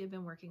she had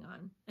been working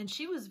on. And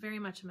she was very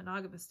much a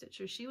monogamous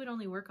stitcher. She would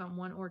only work on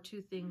 1 or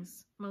 2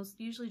 things,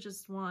 usually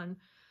just 1,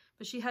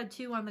 but she had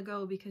 2 on the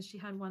go because she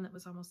had 1 that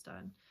was almost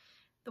done.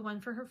 The one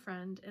for her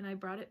friend, and I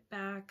brought it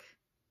back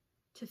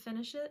to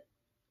finish it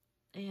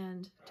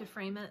and to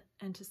frame it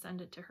and to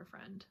send it to her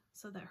friend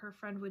so that her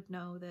friend would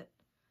know that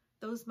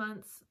those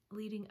months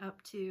leading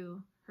up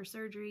to her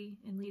surgery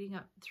and leading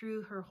up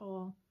through her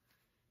whole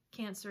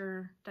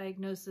cancer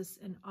diagnosis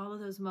and all of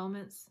those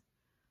moments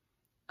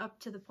up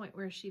to the point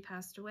where she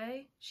passed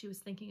away, she was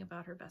thinking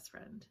about her best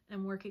friend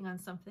and working on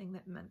something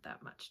that meant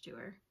that much to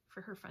her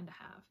for her friend to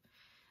have.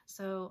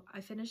 So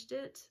I finished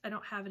it. I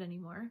don't have it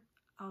anymore.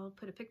 I'll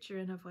put a picture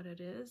in of what it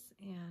is,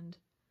 and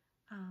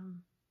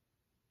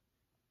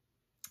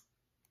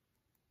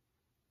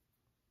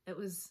it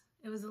was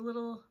a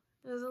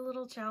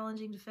little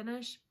challenging to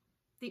finish.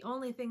 The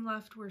only thing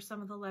left were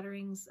some of the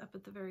letterings up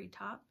at the very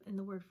top in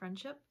the word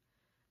friendship.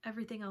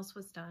 Everything else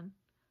was done.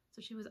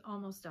 So she was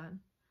almost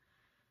done.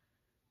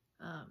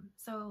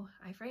 So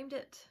I framed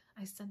it,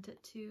 I sent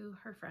it to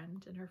her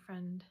friend, and her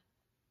friend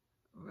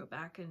wrote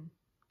back, and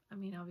I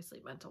mean, obviously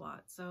it meant a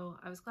lot. So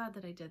I was glad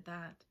that I did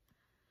that.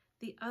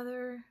 The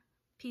other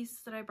piece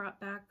that I brought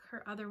back,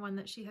 her other one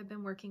that she had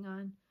been working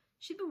on,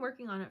 she'd been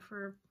working on it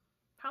for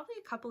probably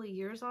a couple of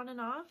years on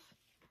and off.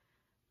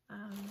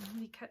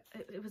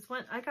 It was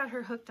when I got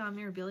her hooked on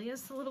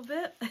Mirabilis a little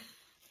bit.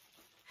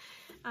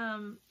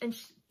 And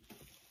she,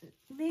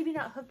 maybe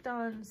not hooked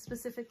on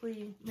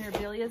specifically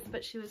Mirabilis,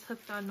 but she was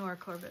hooked on Nora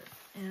Corbett.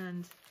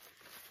 And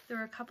there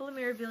were a couple of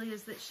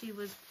Mirabilis that she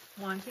was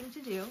wanting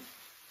to do.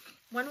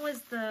 One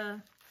was the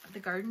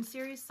garden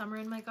series, Summer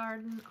in My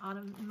Garden,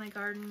 Autumn in My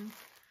Garden,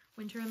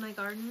 Winter in My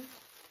Garden.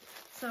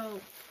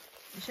 So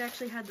she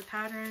actually had the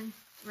pattern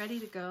ready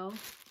to go.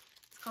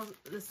 It's called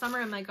the Summer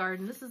in My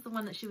Garden. This is the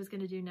one that she was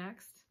going to do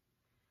next,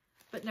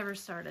 but never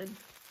started.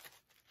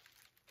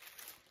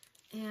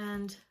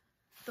 And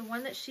the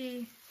one that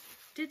she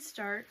did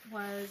start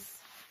was,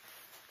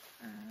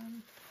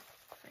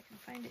 if I can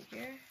find it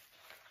here,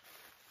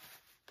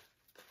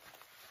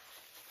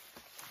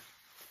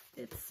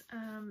 it's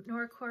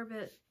Nora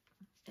Corbett,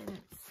 and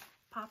it's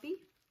Poppy.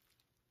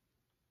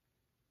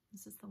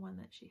 This is the one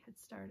that she had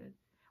started.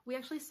 We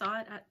actually saw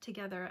it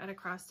together at a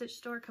cross stitch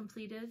store,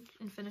 completed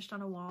and finished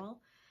on a wall,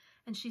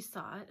 and she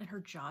saw it and her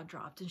jaw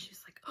dropped and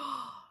she's like,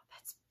 oh,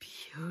 that's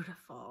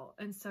beautiful.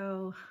 And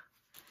so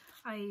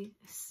I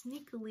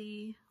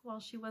sneakily, while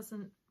she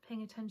wasn't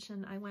paying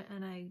attention, I went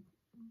and I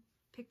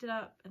picked it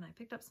up, and I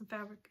picked up some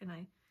fabric and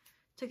I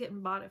took it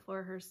and bought it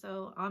for her.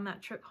 So on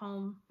that trip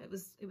home, it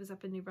was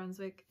up in New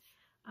Brunswick.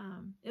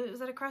 It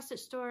was at a cross stitch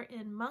store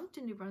in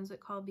Moncton, New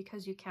Brunswick called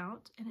Because You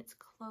Count, and it's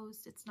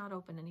closed. It's not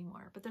open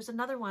anymore. But there's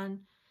another one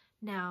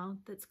now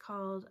that's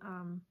called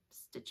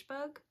Stitch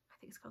Bug. I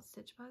think it's called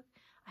Stitch Bug.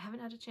 I haven't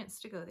had a chance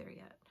to go there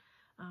yet,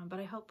 but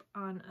I hope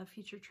on a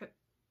future trip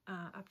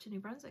up to New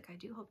Brunswick, I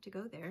do hope to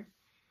go there.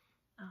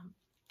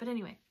 But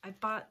anyway, I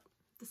bought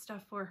the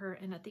stuff for her,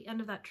 and at the end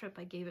of that trip,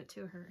 I gave it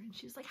to her, and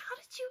she was like, how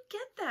did you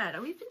get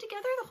that? We've been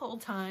together the whole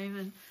time.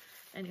 And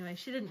anyway,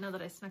 she didn't know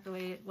that I snuck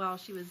away while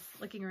she was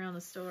looking around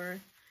the store.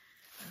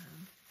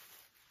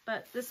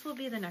 But this will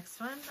be the next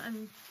one.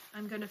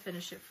 I'm going to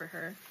finish it for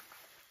her.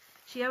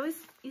 She always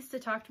used to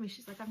talk to me.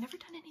 She's like, I've never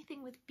done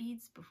anything with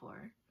beads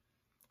before.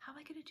 How am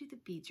I going to do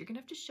the beads? You're going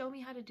to have to show me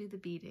how to do the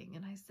beading.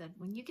 And I said,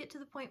 when you get to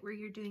the point where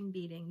you're doing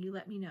beading, you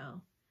let me know.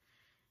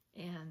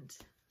 And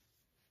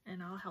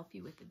I'll help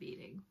you with the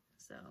beading.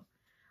 So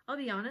I'll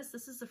be honest,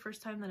 this is the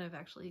first time that I've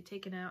actually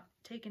taken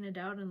it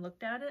out and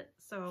looked at it.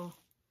 So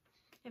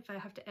if I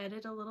have to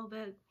edit a little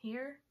bit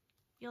here,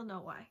 you'll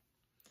know why.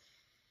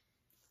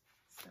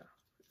 So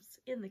it's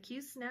in the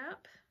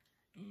Q-snap,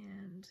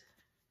 and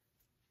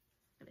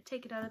I'm going to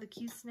take it out of the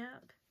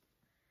Q-snap,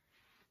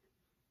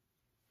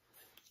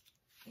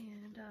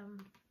 and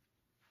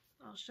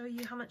I'll show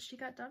you how much she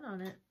got done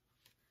on it.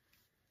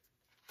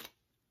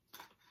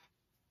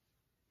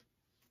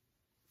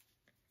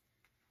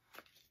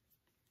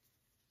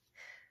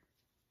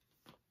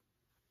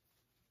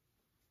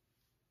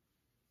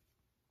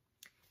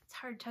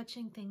 Hard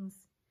touching things,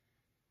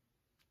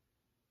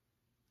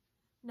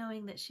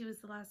 knowing that she was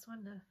the last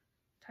one to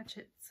touch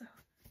it. So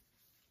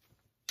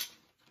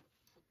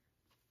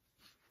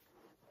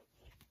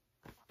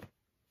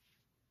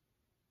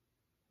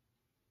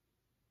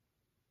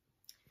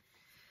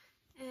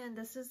and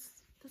this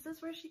is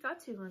where she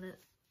got to on it.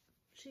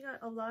 She got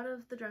a lot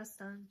of the dress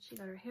done. She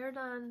got her hair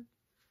done.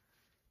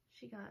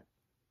 She got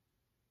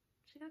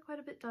quite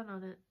a bit done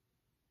on it.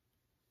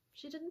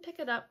 She didn't pick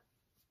it up.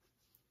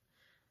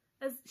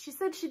 As she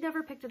said, she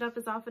never picked it up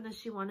as often as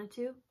she wanted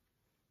to.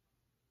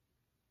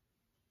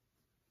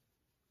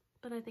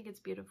 But I think it's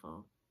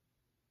beautiful,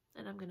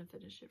 and I'm going to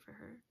finish it for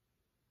her.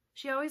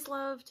 She always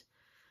loved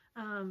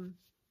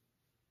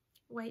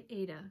white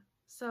Aida.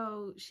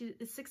 So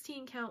it's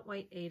 16 count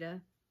white Aida.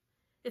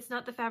 It's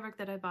not the fabric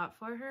that I bought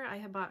for her. I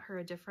had bought her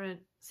a different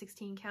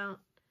 16 count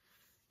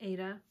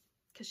Aida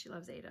because she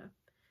loves Aida.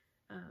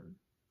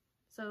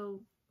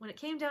 So when it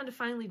came down to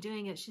finally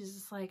doing it, she's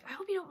just like, I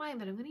hope you don't mind,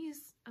 but I'm gonna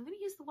use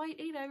the white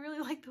Ada. I really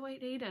like the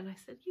white Ada. And I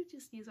said, you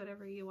just use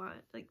whatever you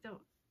want. Like, you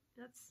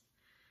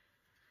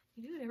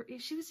do whatever.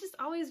 She was just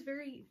always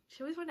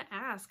she always wanted to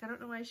ask. I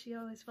don't know why she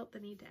always felt the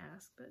need to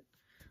ask, but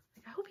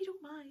like, I hope you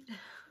don't mind.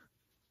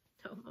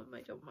 No, Mom,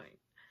 I don't mind.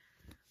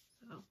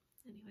 So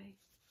anyway,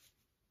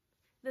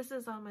 this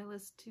is on my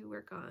list to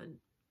work on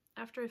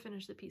after I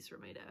finish the piece for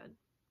my dad.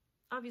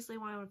 Obviously, I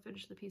want to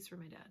finish the piece for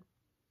my dad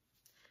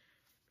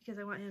because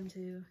I want him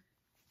to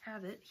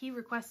have it. He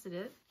requested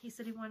it. He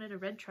said he wanted a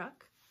red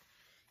truck.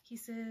 He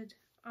said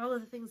all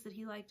of the things that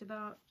he liked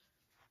about,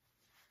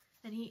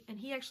 and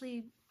he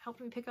actually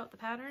helped me pick out the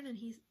pattern. And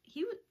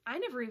I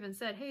never even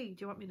said, hey, do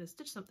you want me to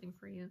stitch something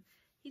for you?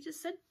 He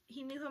just said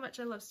he knew how much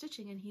I love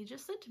stitching, and he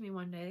just said to me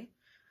one day,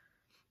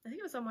 I think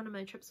it was on one of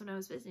my trips when I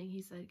was visiting,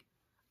 he said,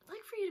 I'd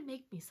like for you to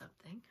make me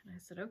something. And I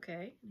said,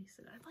 okay. And he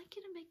said, I'd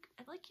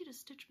like you to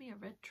stitch me a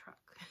red truck.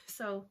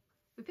 So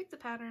we picked the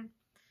pattern,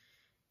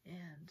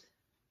 and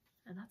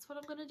that's what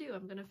I'm going to do.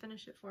 I'm going to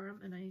finish it for him,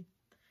 and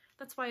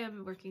that's why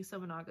I'm working so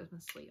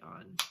monogamously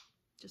on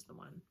just the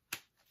one.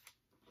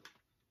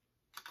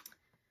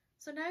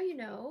 So now you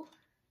know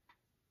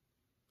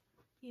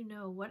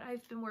what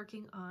I've been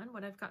working on,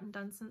 what I've gotten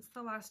done since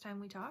the last time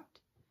we talked.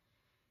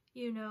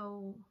 You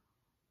know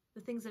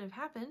the things that have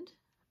happened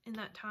in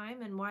that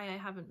time and why I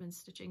haven't been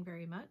stitching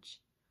very much.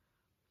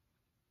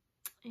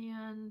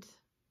 And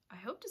I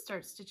hope to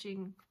start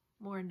stitching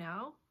more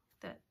now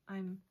that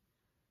I'm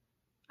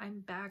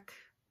back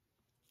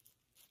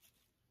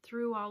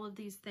through all of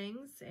these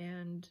things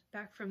and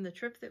back from the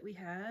trip that we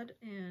had.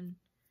 And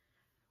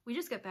we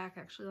just got back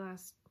actually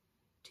last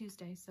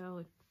Tuesday, so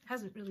it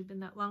hasn't really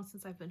been that long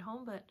since I've been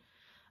home, but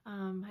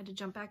I had to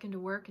jump back into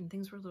work and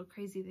things were a little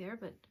crazy there.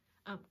 But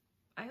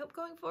I hope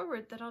going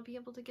forward that I'll be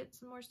able to get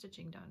some more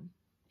stitching done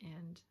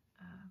and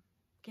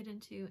get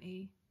into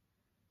a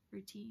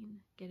routine,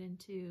 get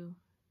into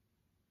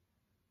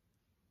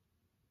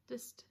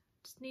just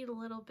need a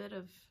little bit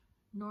of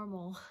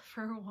normal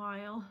for a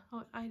while.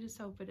 I just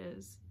hope it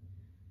is.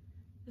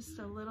 Just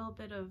a little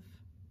bit of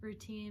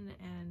routine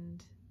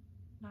and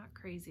not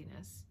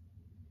craziness.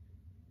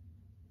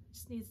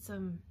 Just need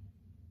some,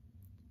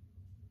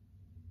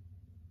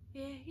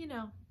 yeah, you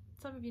know,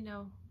 some of you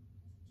know,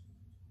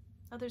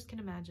 others can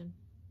imagine.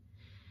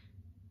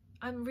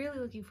 I'm really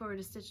looking forward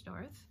to Stitch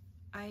North.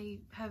 I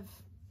have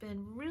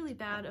been really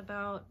bad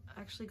about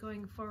actually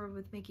going forward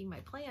with making my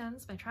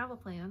plans, my travel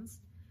plans.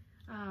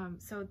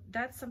 So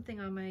that's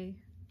something on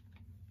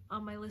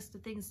my list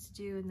of things to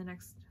do in the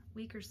next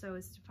week or so,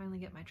 is to finally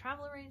get my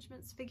travel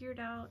arrangements figured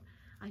out.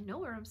 I know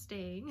where I'm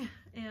staying,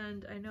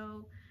 and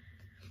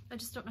I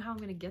just don't know how I'm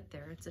going to get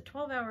there. It's a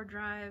 12-hour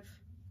drive,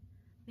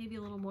 maybe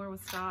a little more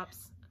with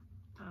stops.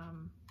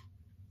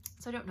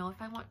 So I don't know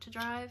if I want to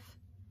drive,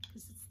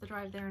 because it's the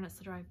drive there and it's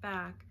the drive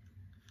back.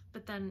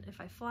 But then if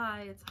I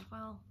fly, it's like,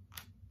 well,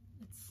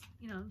 it's,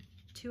 you know,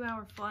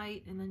 2-hour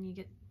flight, and then you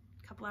get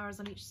a couple hours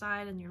on each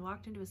side, and you're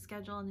locked into a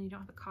schedule, and you don't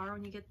have a car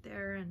when you get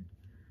there. And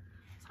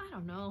so I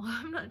don't know.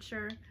 I'm not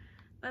sure.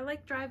 I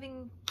like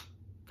driving,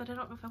 but I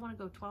don't know if I want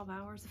to go 12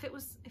 hours. If it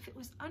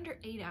was under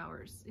 8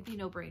 hours, it'd be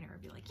no brainer.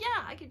 I'd be like,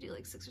 yeah, I could do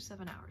like 6 or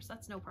 7 hours.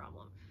 That's no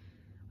problem.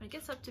 When it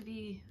gets up to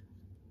be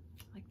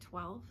like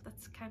 12,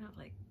 that's kind of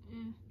like,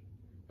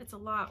 it's a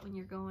lot when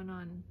you're going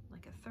on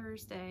like a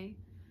Thursday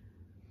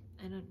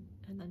and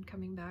then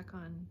coming back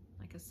on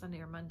like a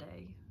Sunday or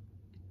Monday.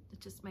 It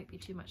just might be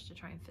too much to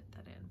try and fit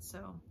that in. So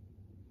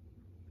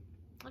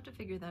I'll have to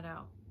figure that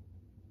out.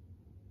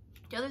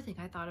 The other thing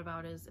I thought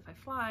about is if I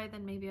fly,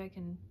 then maybe I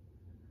can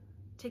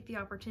take the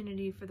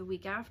opportunity for the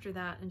week after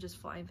that and just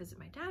fly and visit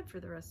my dad for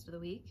the rest of the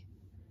week,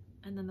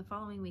 and then the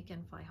following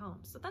weekend fly home.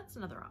 So that's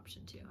another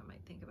option too I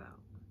might think about.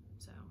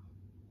 So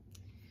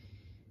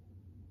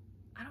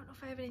I don't know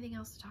if I have anything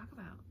else to talk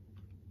about.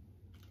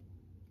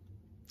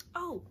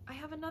 Oh, I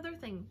have another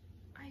thing.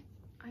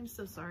 I'm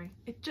so sorry.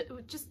 It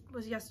just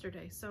was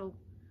yesterday. So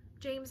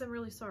James, I'm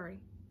really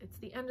sorry. It's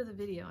the end of the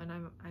video, and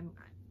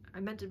I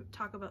meant to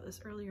talk about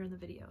this earlier in the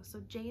video.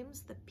 So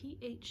James, the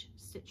PH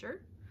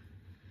Stitcher,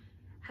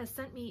 has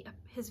sent me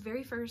his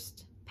very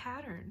first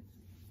pattern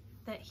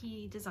that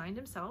he designed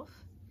himself,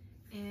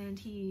 and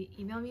he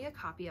emailed me a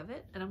copy of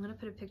it, and I'm going to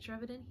put a picture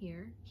of it in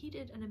here. He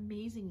did an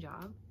amazing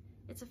job.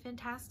 It's a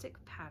fantastic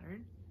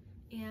pattern,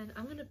 and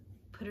I'm going to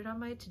put it on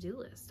my to-do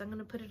list. I'm going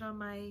to put it on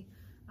my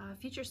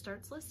future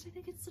starts list. I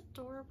think it's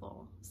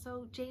adorable.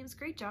 So James,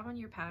 great job on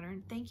your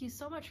pattern. Thank you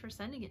so much for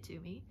sending it to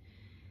me,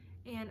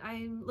 and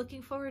I'm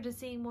looking forward to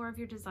seeing more of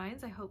your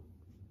designs. I hope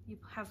you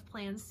have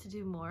plans to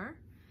do more.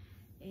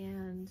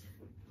 And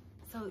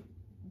so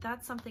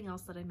that's something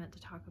else that I meant to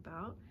talk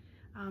about.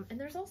 And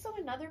there's also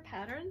another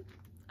pattern,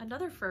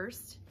 another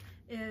first,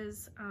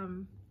 is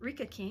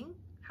Rika King,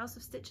 House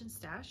of Stitch and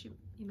Stash.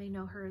 You may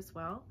know her as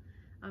well.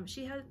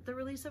 She had the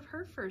release of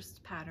her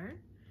first pattern,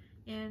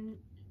 and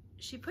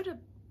she put a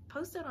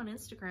post out on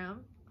Instagram.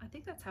 I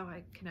think that's how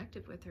I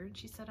connected with her. And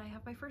she said, I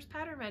have my first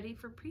pattern ready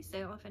for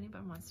pre-sale if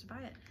anyone wants to buy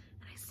it.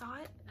 And I saw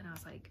it and I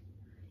was like,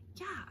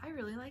 yeah, I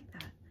really like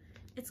that.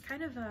 It's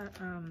kind of a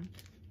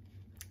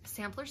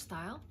sampler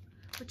style,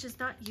 which is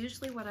not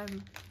usually what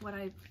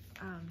I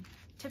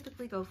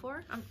typically go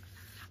for.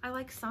 I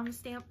like some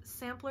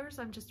samplers.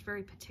 I'm just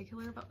very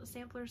particular about the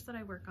samplers that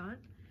I work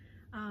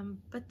on.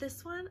 But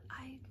this one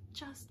I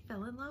just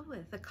fell in love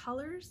with. The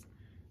colors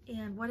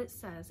and what it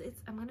says.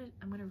 I'm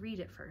gonna read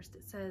it first.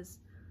 It says,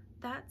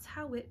 "That's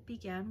how it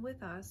began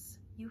with us.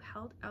 You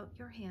held out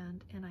your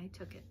hand and I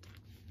took it."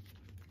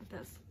 It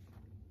does.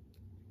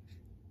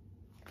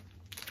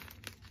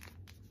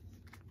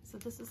 So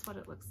this is what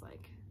it looks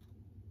like.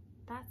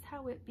 That's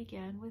how it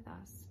began with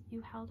us.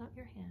 You held out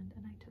your hand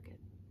and I took it.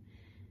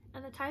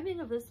 And the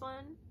timing of this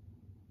one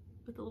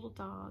with the little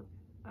dog,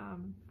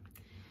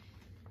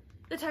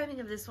 the timing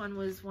of this one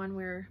was one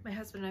where my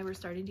husband and I were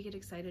starting to get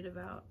excited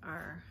about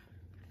our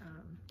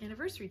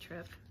anniversary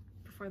trip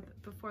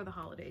before the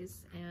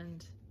holidays,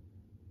 and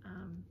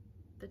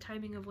the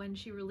timing of when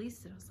she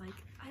released it, I was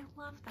like, I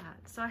love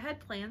that. So I had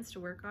plans to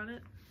work on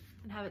it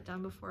and have it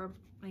done before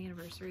my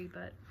anniversary,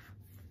 but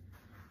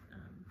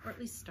or at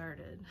least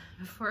started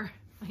before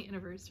my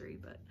anniversary,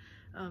 but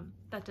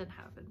that didn't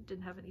happen.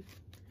 Didn't have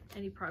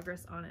any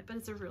progress on it, but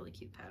it's a really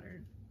cute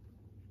pattern.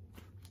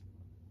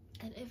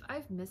 And if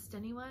I've missed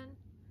anyone,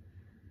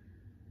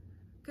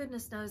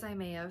 goodness knows I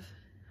may have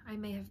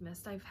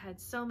missed. I've had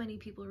so many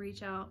people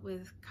reach out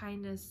with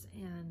kindness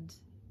and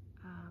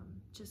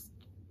just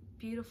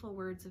beautiful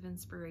words of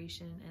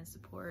inspiration and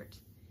support.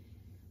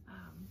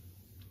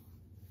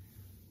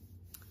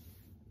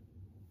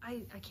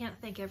 I can't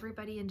thank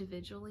everybody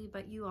individually,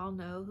 but you all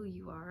know who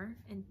you are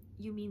and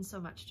you mean so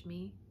much to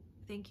me.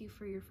 Thank you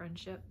for your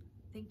friendship.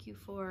 Thank you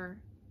for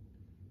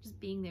just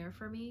being there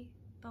for me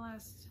the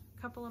last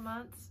couple of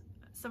months.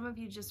 Some of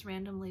you just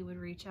randomly would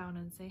reach out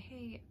and say,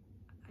 hey,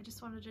 I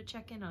just wanted to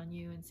check in on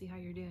you and see how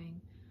you're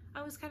doing.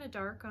 I was kind of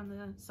dark on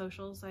the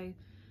socials. I'm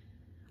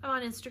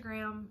on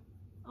Instagram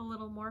a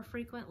little more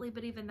frequently,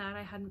 but even that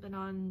I hadn't been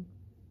on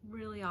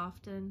really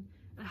often.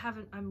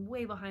 I'm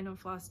way behind on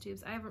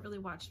FlossTubes. I haven't really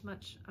watched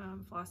much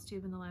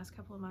FlossTube in the last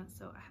couple of months,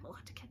 so I have a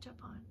lot to catch up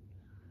on.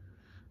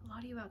 A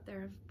lot of you out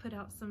there have put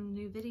out some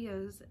new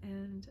videos,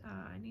 and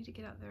I need to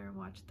get out there and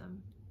watch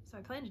them. So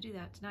I plan to do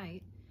that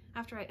tonight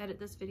after I edit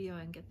this video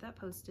and get that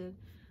posted.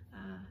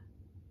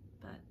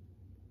 But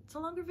it's a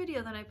longer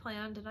video than I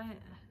planned, and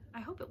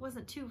I hope it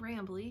wasn't too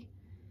rambly.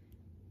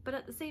 But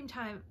at the same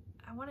time,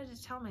 I wanted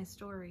to tell my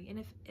story, and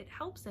if it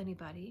helps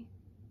anybody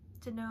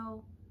to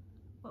know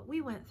what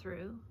we went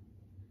through,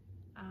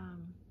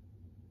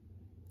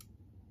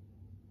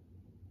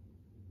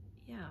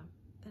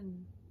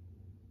 then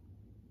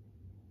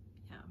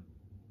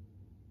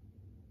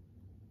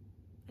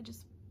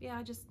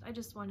I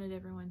just wanted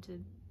everyone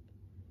to,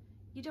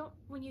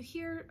 when you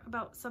hear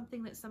about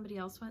something that somebody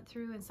else went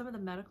through and some of the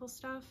medical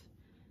stuff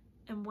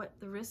and what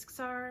the risks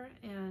are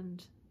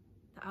and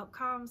the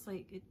outcomes,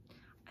 I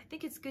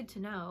think it's good to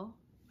know.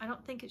 I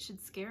don't think it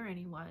should scare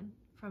anyone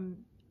from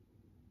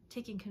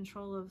taking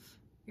control of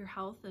your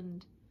health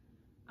and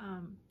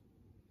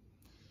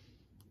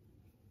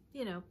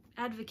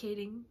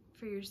advocating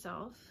for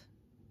yourself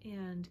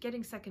and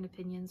getting second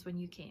opinions when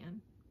you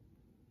can.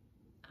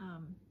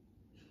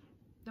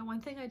 The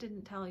one thing I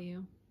didn't tell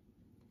you,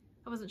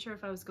 I wasn't sure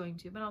if I was going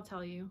to, but I'll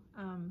tell you.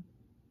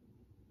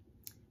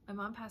 My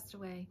mom passed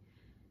away.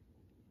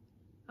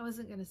 I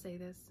wasn't going to say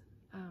this.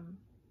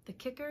 The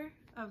kicker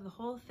of the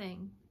whole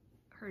thing,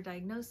 her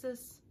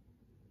diagnosis,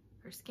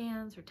 her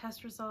scans, her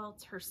test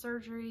results, her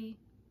surgery,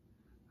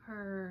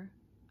 her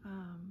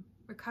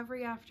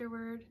recovery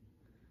afterward,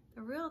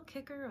 the real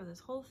kicker of this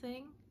whole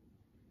thing,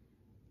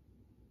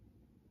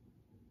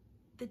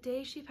 the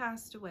day she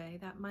passed away,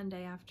 that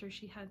Monday after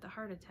she had the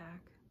heart attack,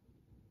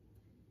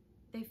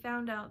 they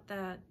found out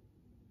that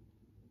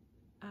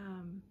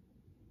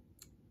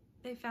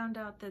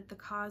the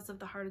cause of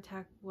the heart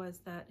attack was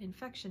that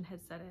infection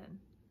had set in.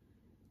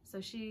 So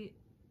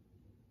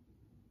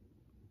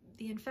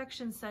the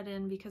infection set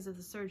in because of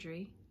the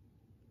surgery,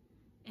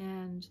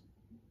 and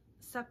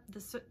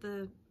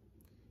the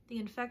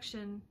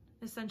infection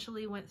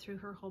essentially went through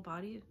her whole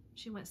body.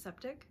 She went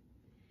septic,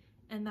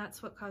 and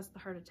that's what caused the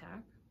heart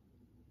attack.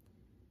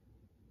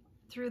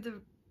 Through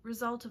the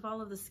result of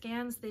all of the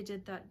scans they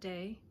did that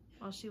day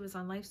while she was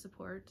on life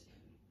support,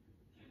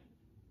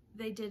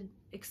 they did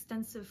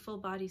extensive full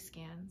body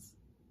scans,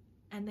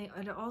 and they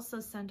had also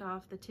sent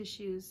off the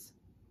tissues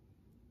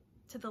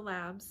to the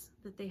labs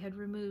that they had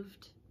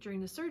removed during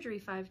the surgery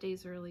 5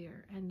 days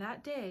earlier. And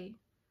that day,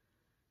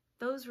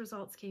 those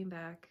results came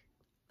back.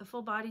 The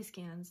full body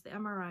scans, the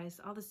MRIs,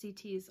 all the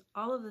CTs,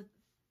 all of the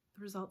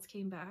results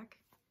came back,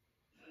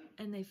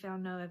 and they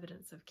found no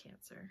evidence of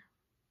cancer.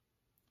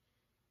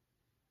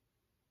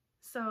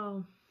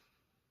 So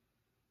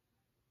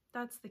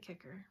that's the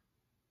kicker.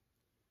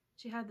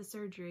 She had the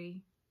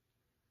surgery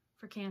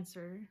for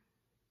cancer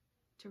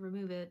to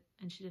remove it,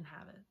 and she didn't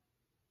have it.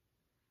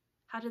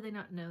 How did they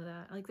not know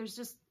that?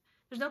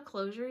 There's no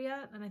closure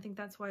yet, and I think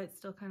that's why it's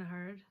still kind of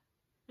hard.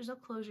 There's no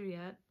closure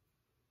yet.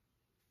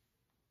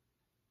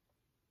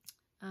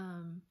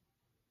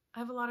 I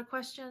have a lot of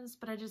questions,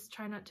 but I just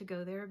try not to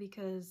go there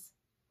because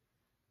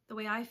the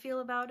way I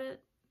feel about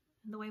it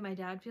and the way my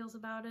dad feels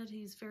about it.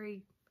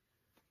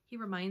 He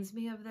reminds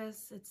me of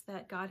this. It's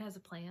that God has a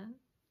plan,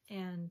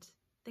 and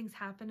things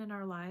happen in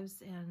our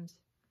lives, and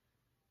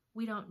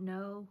we don't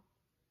know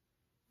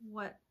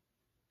what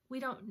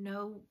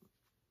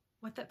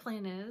that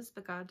plan is,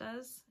 but God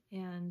does,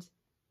 and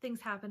things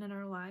happen in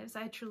our lives.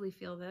 I truly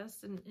feel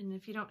this, and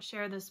if you don't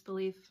share this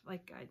belief,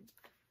 like,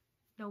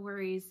 no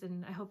worries,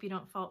 and I hope you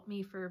don't fault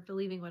me for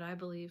believing what I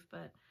believe,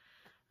 but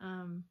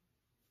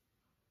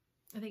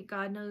I think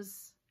God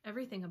knows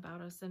everything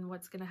about us and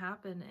what's going to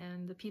happen,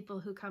 and the people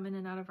who come in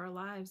and out of our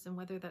lives, and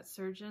whether that's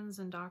surgeons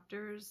and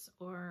doctors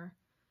or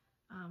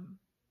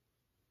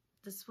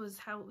this was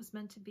how it was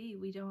meant to be.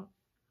 We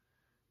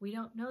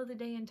don't know the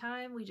day and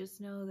time. We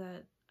just know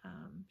that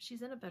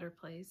she's in a better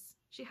place.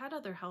 She had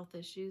other health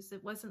issues.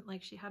 It wasn't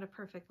like she had a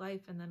perfect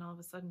life and then all of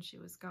a sudden she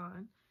was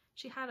gone.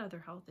 She had other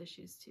health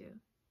issues too.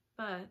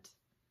 But,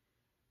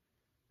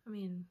 I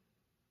mean,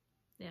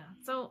 yeah.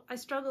 So I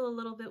struggle a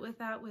little bit with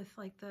that, with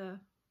like the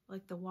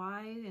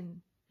why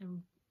and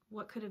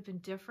what could have been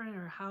different,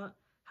 or how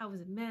was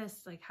it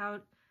missed? Like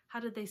how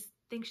did they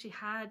think she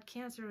had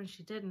cancer when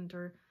she didn't,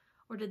 or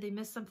did they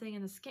miss something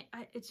in the scan?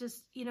 It's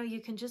just,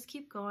 you can just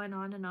keep going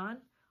on and on,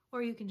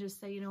 or you can just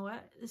say, you know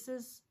what, this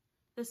is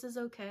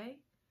okay.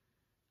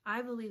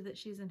 I believe that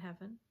she's in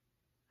heaven.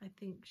 I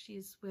think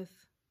she's with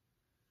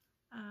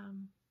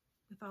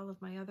all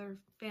of my other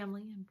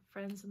family and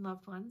friends and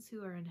loved ones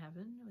who are in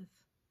heaven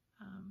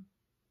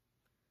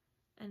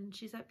and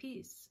she's at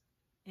peace.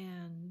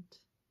 And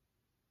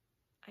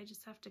I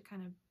just have to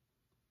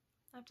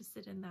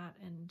sit in that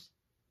and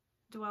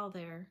dwell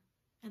there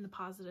in the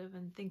positive,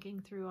 and thinking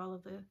through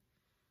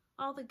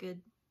all the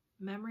good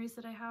memories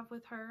that I have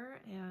with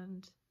her.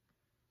 And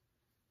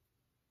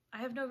I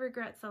have no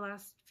regrets. The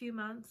last few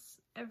months,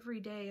 every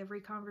day,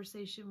 every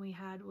conversation we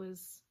had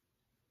was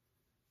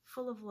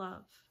full of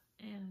love,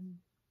 and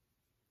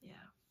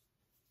yeah.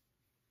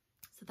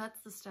 So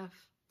that's the stuff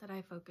that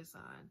I focus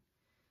on.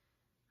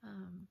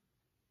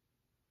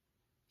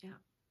 Yeah.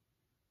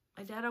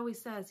 My dad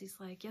always says, he's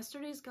like,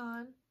 yesterday's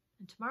gone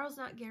and tomorrow's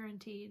not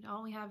guaranteed.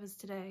 All we have is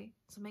today.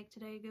 So make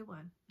today a good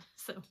one.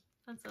 So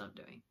that's what I'm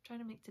doing. Trying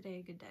to make today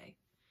a good day.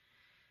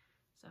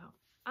 So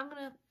I'm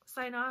going to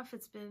sign off.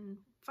 It's been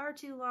far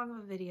too long of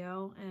a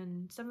video,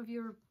 and some of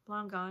you are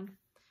long gone.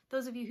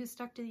 Those of you who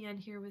stuck to the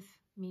end here with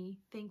me,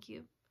 thank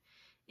you.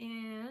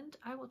 And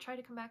I will try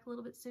to come back a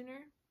little bit sooner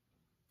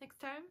next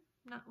time,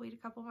 not wait a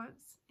couple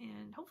months,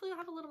 and hopefully I'll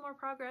have a little more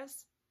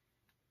progress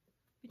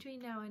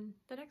between now and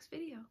the next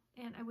video.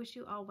 And I wish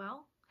you all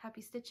well. Happy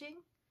stitching.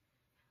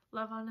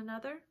 Love on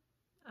another.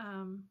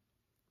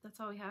 That's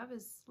all we have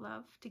is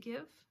love to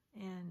give,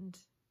 and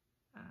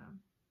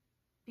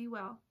be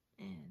well.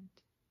 And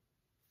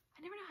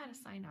I never know how to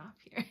sign off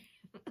here.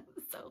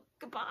 So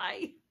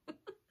goodbye.